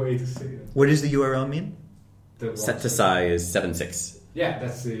Italian way to say it? What does the URL mean? Setesai is 76. Yeah,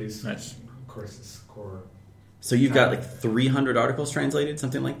 that's his. Nice. Of course, the score. So you've got like 300 articles translated,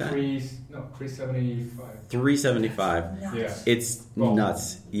 something like that? 375. 375. Yeah. It's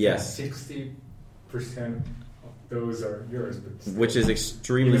nuts. Yes. 60% of those are yours. But which is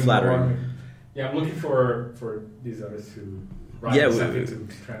extremely flattering. I'm looking for these others to write something to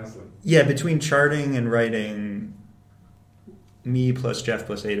translate. Yeah, between charting and writing, me plus Jeff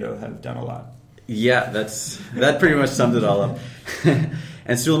plus Edo have done a lot. Yeah, that pretty much sums it all up.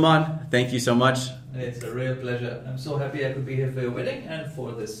 And Suleiman, thank you so much. It's a real pleasure. I'm so happy I could be here for your wedding and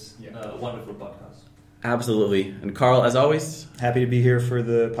for this wonderful podcast. Absolutely. And Carl, as always, happy to be here for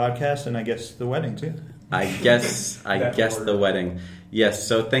the podcast and I guess the wedding too. I guess the wedding. Yes.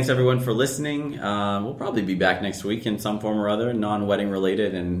 So thanks everyone for listening. We'll probably be back next week in some form or other, non-wedding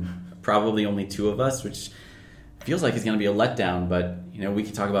related, and probably only two of us, which feels like it's going to be a letdown. But we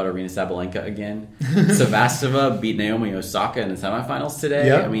could talk about Aryna Sabalenka again. Savastova beat Naomi Osaka in the semifinals today.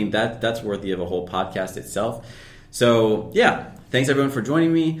 Yep. I mean that's worthy of a whole podcast itself. So yeah, thanks everyone for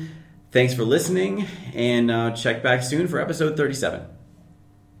joining me. Thanks for listening, and check back soon for episode 37.